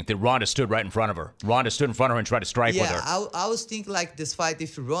surprising, that Ronda stood right in front of her. Ronda stood in front of her and tried to strike with her. Yeah, I was thinking like this fight,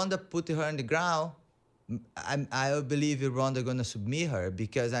 if Ronda put her on the ground, I believe Ronda gonna submit her,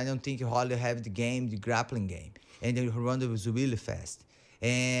 because I don't think Holly have the game, the grappling game, and then Ronda was really fast.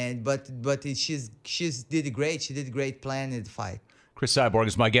 And but she's did great. She did a great plan in the fight. Cris Cyborg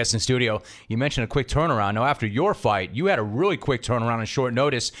is my guest in studio. You mentioned a quick turnaround. Now, after your fight, you had a really quick turnaround on short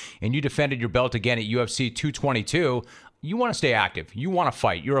notice, and you defended your belt again at UFC 222. You want to stay active. You want to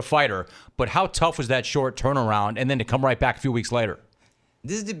fight. You're a fighter. But how tough was that short turnaround, and then to come right back a few weeks later?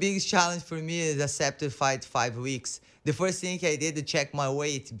 This is the biggest challenge for me, is accept to fight 5 weeks. The first thing I did to check my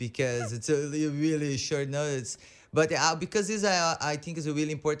weight, because it's a really short notice. But because this, I think is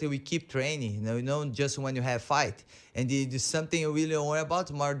really important. We keep training, you know, just when you have fight. And it's something I really don't worry about,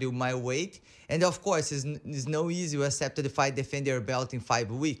 more do my weight. And of course, it's no easy to accept the fight, defend your belt in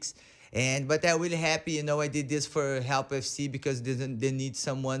 5 weeks. But I'm really happy, you know, I did this for Help FC, because they need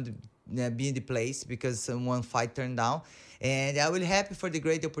someone to be in the place, because someone fight turned down. And I'm really happy for the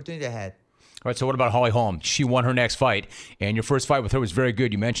great opportunity I had. All right, so what about Holly Holm? She won her next fight, and your first fight with her was very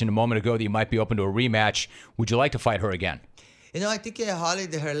good. You mentioned a moment ago that you might be open to a rematch. Would you like to fight her again? You know, I think Holly,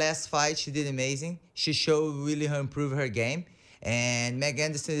 her last fight, she did amazing. She showed really her improve her game. And Meg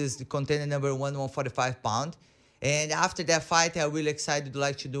Anderson is the contender number 1, 145 pound. And after that fight, I'm really excited to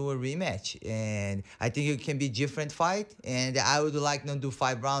like to do a rematch. And I think it can be different fight. And I would like to do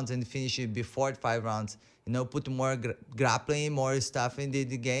 5 rounds and finish it before 5 rounds. You know, put more grappling, more stuff in the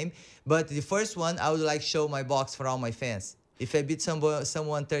game. But the first one, I would like show my box for all my fans. If I beat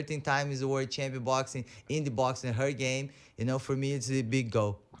someone 13 times the world champion boxing, in the boxing, her game, you know, for me, it's a big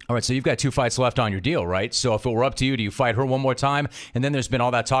goal. All right, so you've got 2 fights left on your deal, right? So if it were up to you, do you fight her one more time? And then there's been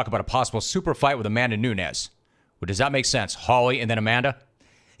all that talk about a possible super fight with Amanda Nunes. Well, does that make sense? Holly and then Amanda?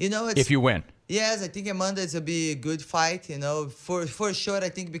 You know, if you win. Yes, I think Amanda is a good fight, you know, for sure. I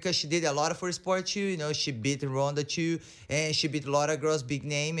think because she did a lot for sport too, you know, she beat Ronda too, and she beat a lot of girls, big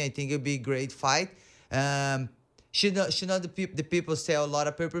name. I think it'll be a great fight. She not the people sell a lot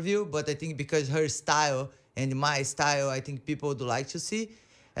of pay-per-view, but I think because her style and my style, I think people would like to see.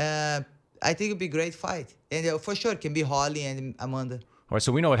 I think it'll be a great fight, and for sure it can be Holly and Amanda. All right,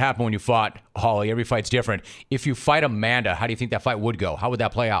 so we know what happened when you fought Holly. Every fight's different. If you fight Amanda, how do you think that fight would go? How would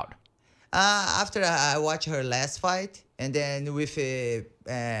that play out? After I watched her last fight, and then with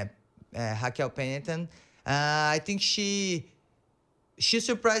Raquel Pennington, I think she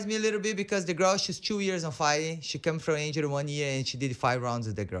surprised me a little bit, because the girl, she's 2 years on fighting. She came from injury 1 year, and she did 5 rounds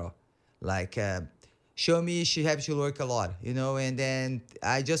with the girl. Like, show me she has to work a lot, you know, and then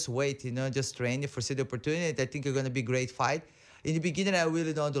I just wait, you know, just train for see the opportunity. I think it's going to be a great fight. In the beginning, I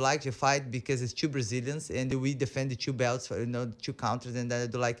really don't like to fight, because it's 2 Brazilians, and we defend the 2 belts, for, you know, 2 counters, and then I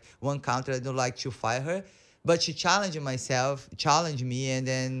do like 1 counter. I don't like to fight her, but she challenged me, and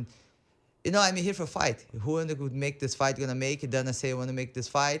then, you know, I'm here for fight. Who would make this fight gonna make it? Dana say I want to make this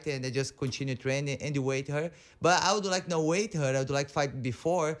fight, and I just continue training and wait her. But I would like not wait her. I would like fight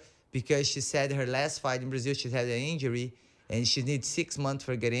before, because she said her last fight in Brazil she had an injury, and she needs 6 months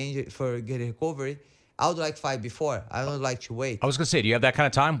for getting recovery. I would like fight before. I don't like to wait. I was going to say, do you have that kind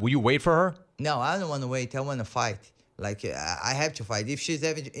of time? Will you wait for her? No, I don't want to wait. I want to fight. Like, I have to fight. If she's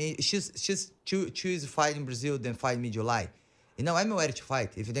choose fight in Brazil, then fight me July. You know, I'm ready to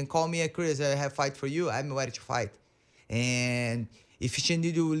fight. If you then call me a Cris, I have fight for you, I'm ready to fight. And if she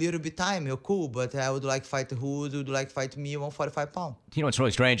need a little bit time, you're cool. But I would like fight who would like fight me 145 pounds. You know what's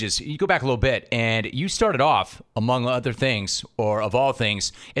really strange is you go back a little bit, and you started off, among other things, or of all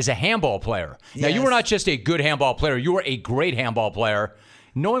things, as a handball player. Yes. Now, you were not just a good handball player. You were a great handball player.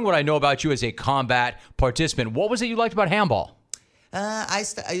 Knowing what I know about you as a combat participant, what was it you liked about handball?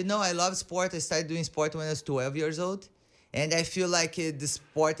 You know, I love sport. I started doing sport when I was 12 years old. And I feel like the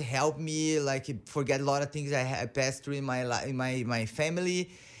sport helped me, like, forget a lot of things I passed through in my family,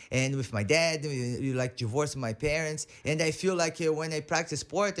 and with my dad, like divorced my parents. And I feel like when I practice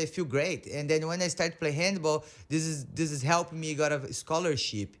sport, I feel great. And then when I start to play handball, this is helping me got a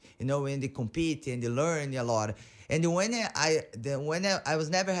scholarship, you know, when they compete and they learn a lot. And when I was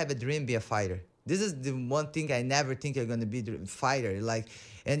never have a dream be a fighter. This is the one thing I never think I'm gonna be the fighter. Like,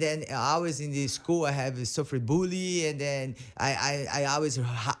 and then I was in the school. I have suffered bully, and then I always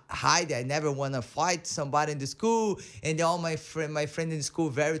hide. I never wanna fight somebody in the school, and all my friend in the school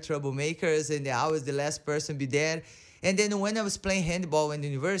very troublemakers, and I was the last person be there. And then when I was playing handball in the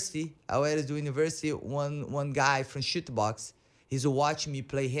university, I was doing university. One guy from shootbox, he's watching me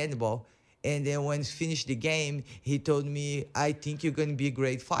play handball, and then when he finished the game, he told me, "I think you're gonna be a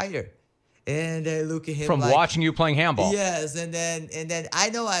great fighter." And I look at him From like, watching you playing handball. yes, and then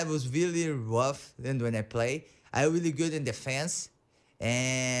I know I was really rough. And when I play, I really good in defense,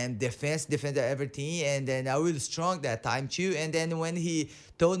 and defend everything. And then I really strong that time too. And then when he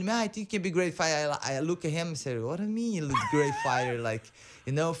told me, I think you'd be a great fighter, I look at him and said, "What do you mean you look great fighter?" Like,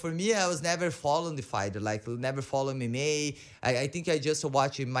 you know, for me, I was never following the fighter, like never follow MMA. I think I just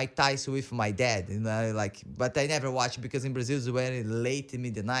watched Mike Tyson with my dad, you know, like, but I never watched because in Brazil it's very late in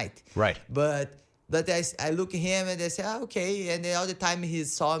the night. Right. But I look at him and I say, okay. And then all the time he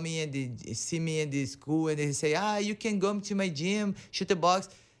saw me and he see me in the school and he say, you can come to my gym, shoot a box.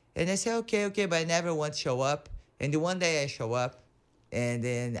 And I say, okay, but I never want to show up. And the one day I show up and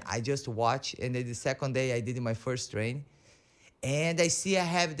then I just watch. And then the second day I did my first training. And I see I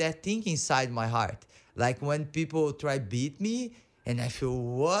have that thing inside my heart. Like when people try beat me and I feel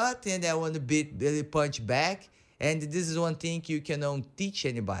what? And I want to really punch back. And this is one thing you cannot teach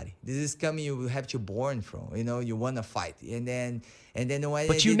anybody. This is coming you have to born from. You know, you want to fight. And then when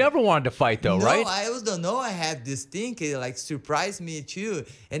But you never wanted to fight though, right? No, I always don't know I have this thing. It like surprised me too.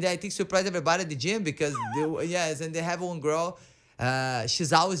 And I think surprised everybody at the gym because and they have one girl.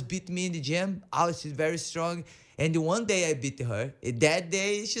 She's always beat me in the gym. She's very strong. And one day I beat her. That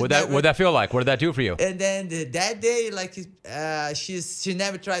day, what'd that feel like? What did that do for you? And then that day, like she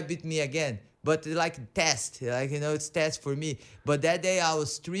never tried to beat me again. But like test, like, you know, it's test for me. But that day I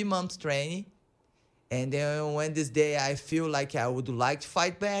was 3 months training. And then when this day I feel like I would like to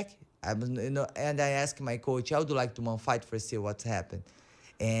fight back, and I asked my coach, I would like to fight for see what's happened.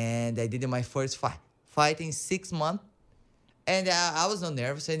 And I did my first fight in 6 months. And I was not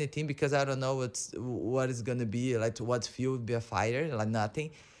nervous or anything because I don't know what is gonna be like, what feel be a fighter, like nothing.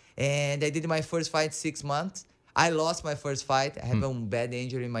 And I did my first fight 6 months. I lost my first fight. I have a bad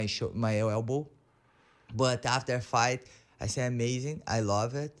injury in my elbow. But after a fight, I said, amazing. I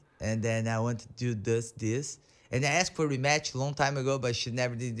love it. And then I want to do this. And I asked for a rematch a long time ago, but she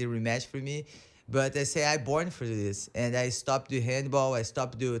never did the rematch for me. But I say I'm born for this. And I stopped doing handball.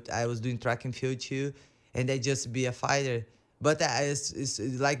 I was doing track and field too. And I just be a fighter. But it's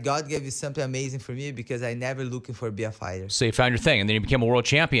like God gave you something amazing for me because I never looking for be a fighter. So you found your thing, and then you became a world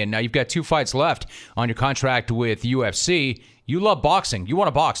champion. Now you've got 2 fights left on your contract with UFC. You love boxing. You want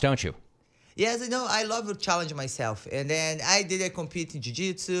to box, don't you? Yes, I love to challenge myself. And then I compete in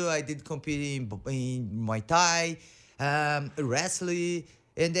jiu-jitsu. I did compete in Muay Thai, wrestling.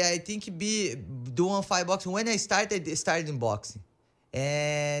 And I think doing fight boxing. When I started in boxing.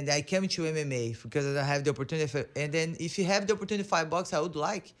 And I came to MMA because I don't have the opportunity. And then if you have the opportunity to fight box, I would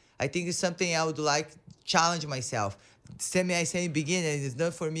like. I think it's something I would like challenge myself. Same I say in the beginning, it's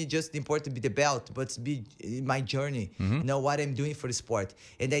not for me just important to be the belt, but to be my journey. You know, what I'm doing for the sport.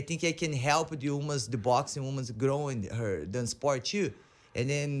 And I think I can help the boxing women growing the sport too. And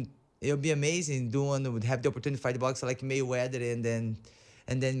then it'll be amazing would have the opportunity to fight the boxer like Mayweather and then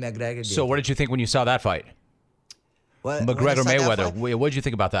McGregor did. So what did you think when you saw that fight? McGregor Mayweather. What did you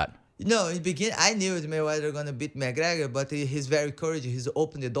think about that? No, in the beginning, I knew Mayweather going to beat McGregor, but he's very courageous. He's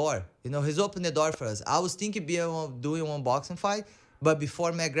opened the door. He's opened the door for us. I was thinking doing one boxing fight, but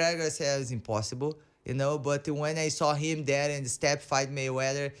before McGregor, I said it was impossible. But when I saw him there and step fight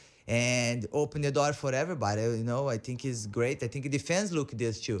Mayweather and open the door for everybody, I think it's great. I think the fans look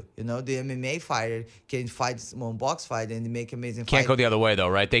this too. The MMA fighter can fight one box fight and make amazing fight. Can't go the other way though,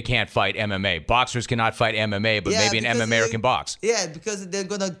 right? They can't fight MMA. Boxers cannot fight MMA, but maybe an MMA can box. Yeah, because they're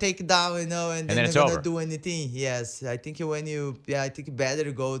gonna take it down, and then it's they're over. gonna do anything. Yes, I think I think better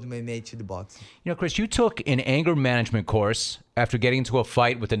to go to MMA to the boxing. Chris, you took an anger management course after getting into a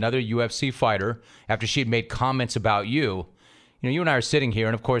fight with another UFC fighter after she had made comments about you. You and I are sitting here,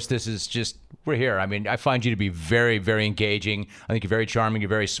 and of course, this is just, we're here. I mean, I find you to be very, very engaging. I think you're very charming. You're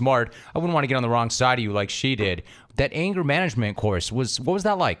very smart. I wouldn't want to get on the wrong side of you like she did. That anger management course, what was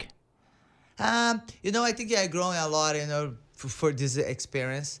that like? I think I grown a lot, for this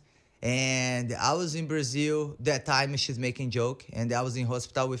experience. And I was in Brazil that time. She's making joke, and I was in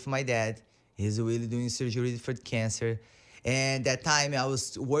hospital with my dad. He's really doing surgery for cancer. And that time I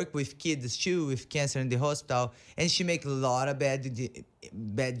was work with kids too with cancer in the hospital, and she make a lot of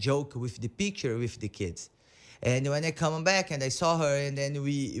bad joke with the picture with the kids. And when I come back and I saw her, and then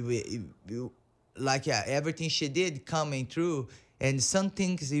like everything she did coming through, and some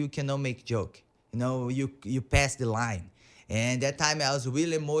things you cannot make joke. You pass the line. And that time I was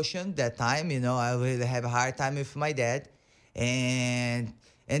really emotional. That time, I really have a hard time with my dad, and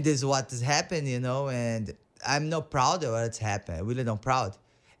this is what has happened, and I'm not proud of what's happened. I really not proud.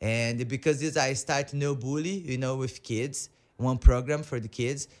 And because this, I start no bully, with kids, one program for the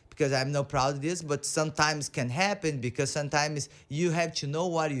kids, because I'm not proud of this, but sometimes can happen because sometimes you have to know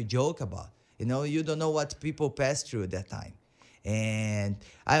what you joke about. You don't know what people pass through at that time. And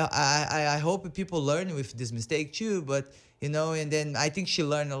I hope people learn with this mistake too, but and then I think she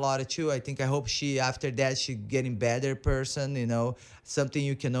learned a lot too. I hope after that she getting better person, something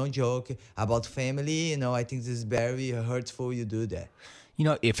you cannot joke about family. I think this is very hurtful you do that.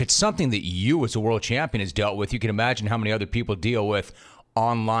 If it's something that you as a world champion has dealt with, you can imagine how many other people deal with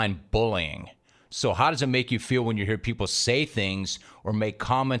online bullying. So how does it make you feel when you hear people say things or make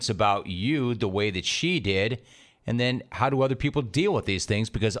comments about you the way that she did? And then how do other people deal with these things?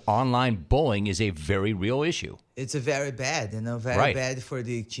 Because online bullying is a very real issue. It's a very bad, very bad for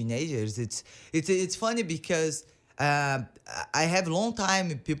the teenagers. It's funny because I have long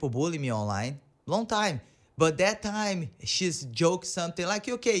time people bully me online, long time. But that time, she's joked something like,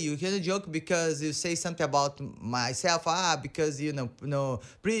 okay, you can joke because you say something about myself, because,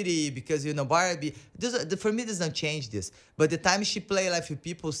 pretty, because, Barbie. For me, this doesn't change this. But the time she play like with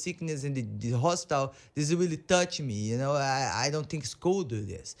people's sickness in the hospital, this really touched me, I don't think school do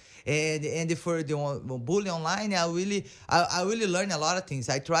this. And for the bully online, I really learn a lot of things.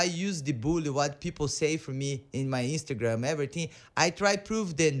 I try use the bully, what people say for me in my Instagram, everything. I try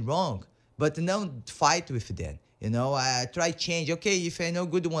prove them wrong. But don't fight with them. I try change. Okay, if I know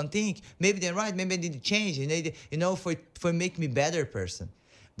good one thing, maybe they're right. Maybe I need to change. For make me better person.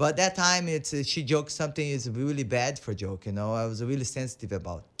 But that time, she joked something is really bad for joke. I was really sensitive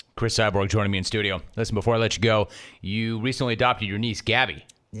about. Cris Cyborg joining me in studio. Listen, before I let you go, you recently adopted your niece, Gabby.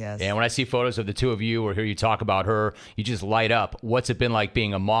 Yes. And when I see photos of the two of you or hear you talk about her, you just light up. What's it been like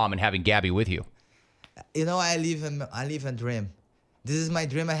being a mom and having Gabby with you? I live a dream. This is my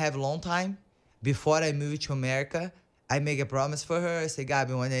dream I have a long time. Before I move to America, I make a promise for her. I say,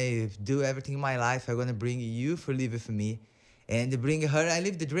 Gabby, when I do everything in my life, I'm going to bring you for live with me. And bring her, I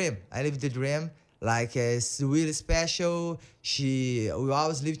live the dream. Like, it's really special. We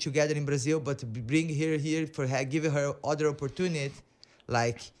always live together in Brazil, but bring her here for her, give her other opportunity.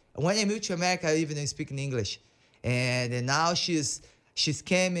 Like, when I moved to America, I even didn't speak in English. And now she's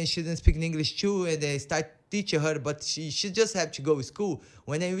came and she didn't speak in English too, and I start teaching her, but she just have to go to school.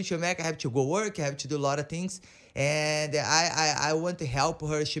 When I reach America, I have to go work, I have to do a lot of things, and I want to help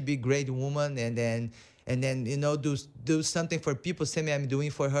her. She'll be a great woman, and then do something for people. Say me I'm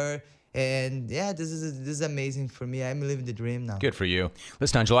doing for her, and yeah, this is amazing for me. I'm living the dream now. Good for you.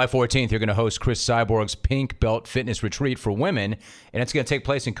 Listen, on July 14th, you're going to host Cris Cyborg's Pink Belt Fitness Retreat for women, and it's going to take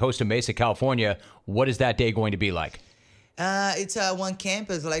place in Costa Mesa, California. What is that day going to be like? It's one camp.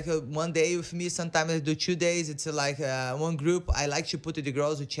 It's like 1 day with me. Sometimes I do 2 days. It's like one group. I like to put the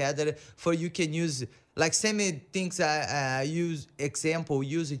girls together for you can use like same things. Use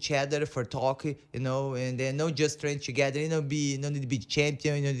each other for talk, and then not just train together. No need to be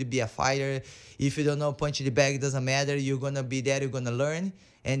champion. You need to be a fighter. If you don't know punch the bag, it doesn't matter. You're gonna be there. You're gonna learn,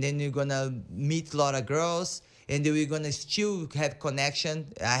 and then you're gonna meet a lot of girls. And then we're going to still have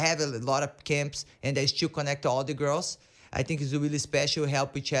connection. I have a lot of camps, and I still connect to all the girls. I think it's really special,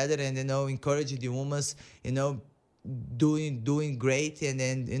 help each other, and, encourage the women, doing great, and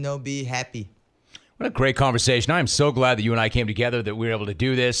then, be happy. What a great conversation. I am so glad that you and I came together, that we were able to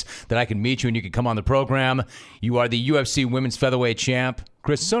do this, that I can meet you and you can come on the program. You are the UFC Women's Featherweight Champ.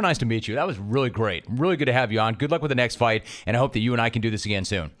 Cris, so nice to meet you. That was really great. Really good to have you on. Good luck with the next fight, and I hope that you and I can do this again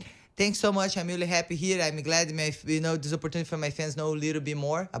soon. Thanks so much. I'm really happy here. I'm glad this opportunity for my fans know a little bit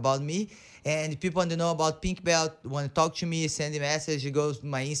more about me. And people want to know about Pink Belt, want to talk to me, send a message. It goes to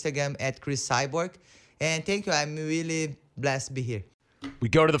my Instagram at Cris Cyborg. And thank you. I'm really blessed to be here. We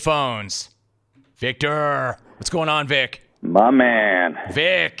go to the phones. Victor. What's going on, Vic? My man.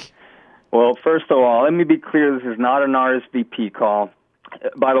 Vic. Well, first of all, let me be clear. This is not an RSVP call.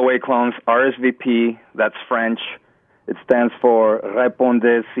 By the way, clones, RSVP, that's French. It stands for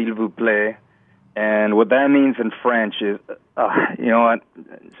Répondez s'il vous plaît. And what that means in French is, you know what,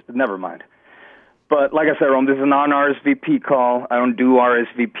 never mind. But like I said, Rome, this is a non-RSVP call. I don't do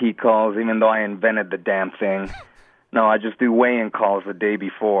RSVP calls, even though I invented the damn thing. No, I just do weigh-in calls the day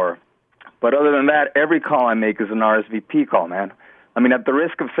before. But other than that, every call I make is an RSVP call, man. I mean, at the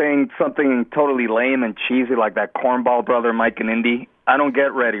risk of saying something totally lame and cheesy like that cornball brother Mike and Indy, I don't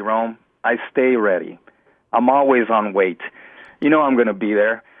get ready, Rome. I stay ready. I'm always on weight. You know I'm going to be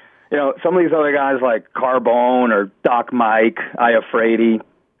there. You know, some of these other guys like Carbone or Doc Mike, Iafrate.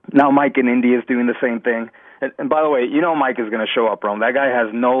 Now Mike in India is doing the same thing. And by the way, you know Mike is going to show up, Rome. That guy has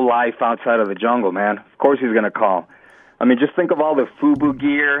no life outside of the jungle, man. Of course he's going to call. I mean, just think of all the FUBU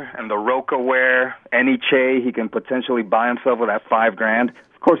gear and the Roka wear, any Che he can potentially buy himself with that $5,000.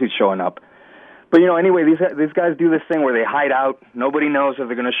 Of course he's showing up. But, you know, anyway, these guys do this thing where they hide out. Nobody knows if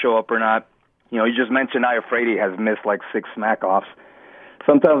they're going to show up or not. You know, you just mentioned Iafrate has missed like 6 smack-offs.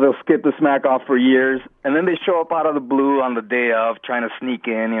 Sometimes they'll skip the smack-off for years, and then they show up out of the blue on the day of, trying to sneak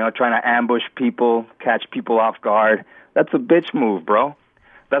in, you know, trying to ambush people, catch people off guard. That's a bitch move, bro.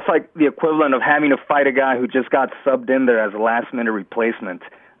 That's like the equivalent of having to fight a guy who just got subbed in there as a last-minute replacement.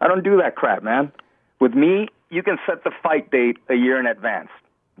 I don't do that crap, man. With me, you can set the fight date a year in advance.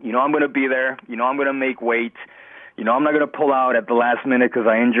 You know I'm going to be there. You know I'm going to make weight. You know I'm not going to pull out at the last minute because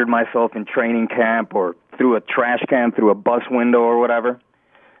I injured myself in training camp or through a trash can, through a bus window or whatever.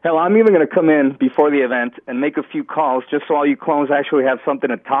 Hell, I'm even going to come in before the event and make a few calls just so all you clones actually have something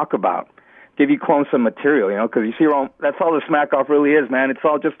to talk about. Give you clones some material, you know, because you see, that's all the smack-off really is, man. It's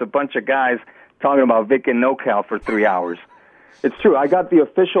all just a bunch of guys talking about Vic and NoCal for 3 hours. It's true. I got the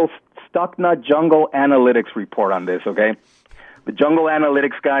official Stucknut Jungle Analytics report on this, okay? The Jungle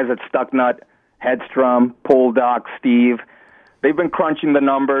Analytics guys at Stucknut, Headstrom, Poldoc, Steve, they've been crunching the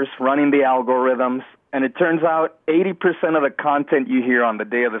numbers, running the algorithms, and it turns out 80% of the content you hear on the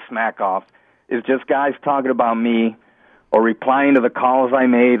day of the smack-off is just guys talking about me or replying to the calls I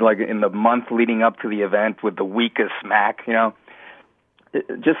made like in the month leading up to the event with the weakest smack, you know.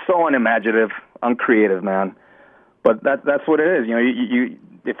 Just so unimaginative, uncreative, man. But that's what it is. You know, you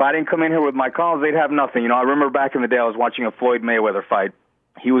if I didn't come in here with my calls, they'd have nothing. You know, I remember back in the day I was watching a Floyd Mayweather fight.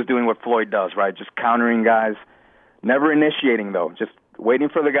 He was doing what Floyd does, right? Just countering guys, never initiating though, just waiting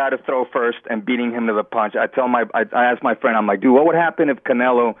for the guy to throw first and beating him to the punch. I asked my friend, I'm like, dude, what would happen if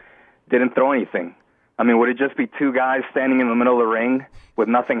Canelo didn't throw anything? I mean, would it just be 2 guys standing in the middle of the ring with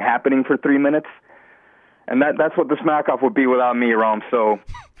nothing happening for 3 minutes? And that's what the smack-off would be without me, Rome. So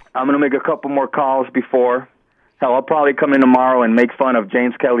I'm going to make a couple more calls before. Hell, I'll probably come in tomorrow and make fun of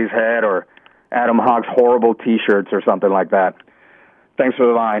James Kelly's head or Adam Hawk's horrible T-shirts or something like that. Thanks for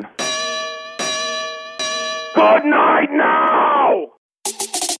the line. Good night now!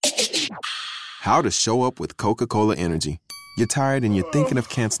 How to show up with Coca-Cola Energy. You're tired and you're thinking of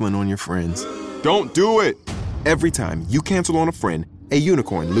canceling on your friends. Don't do it! Every time you cancel on a friend, a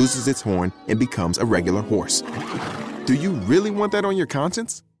unicorn loses its horn and becomes a regular horse. Do you really want that on your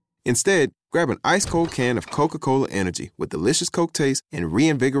conscience? Instead, grab an ice-cold can of Coca-Cola Energy with delicious Coke taste and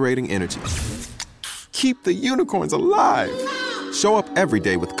reinvigorating energy. Keep the unicorns alive! Show up every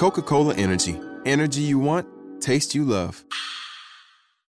day with Coca-Cola Energy. Energy you want, taste you love.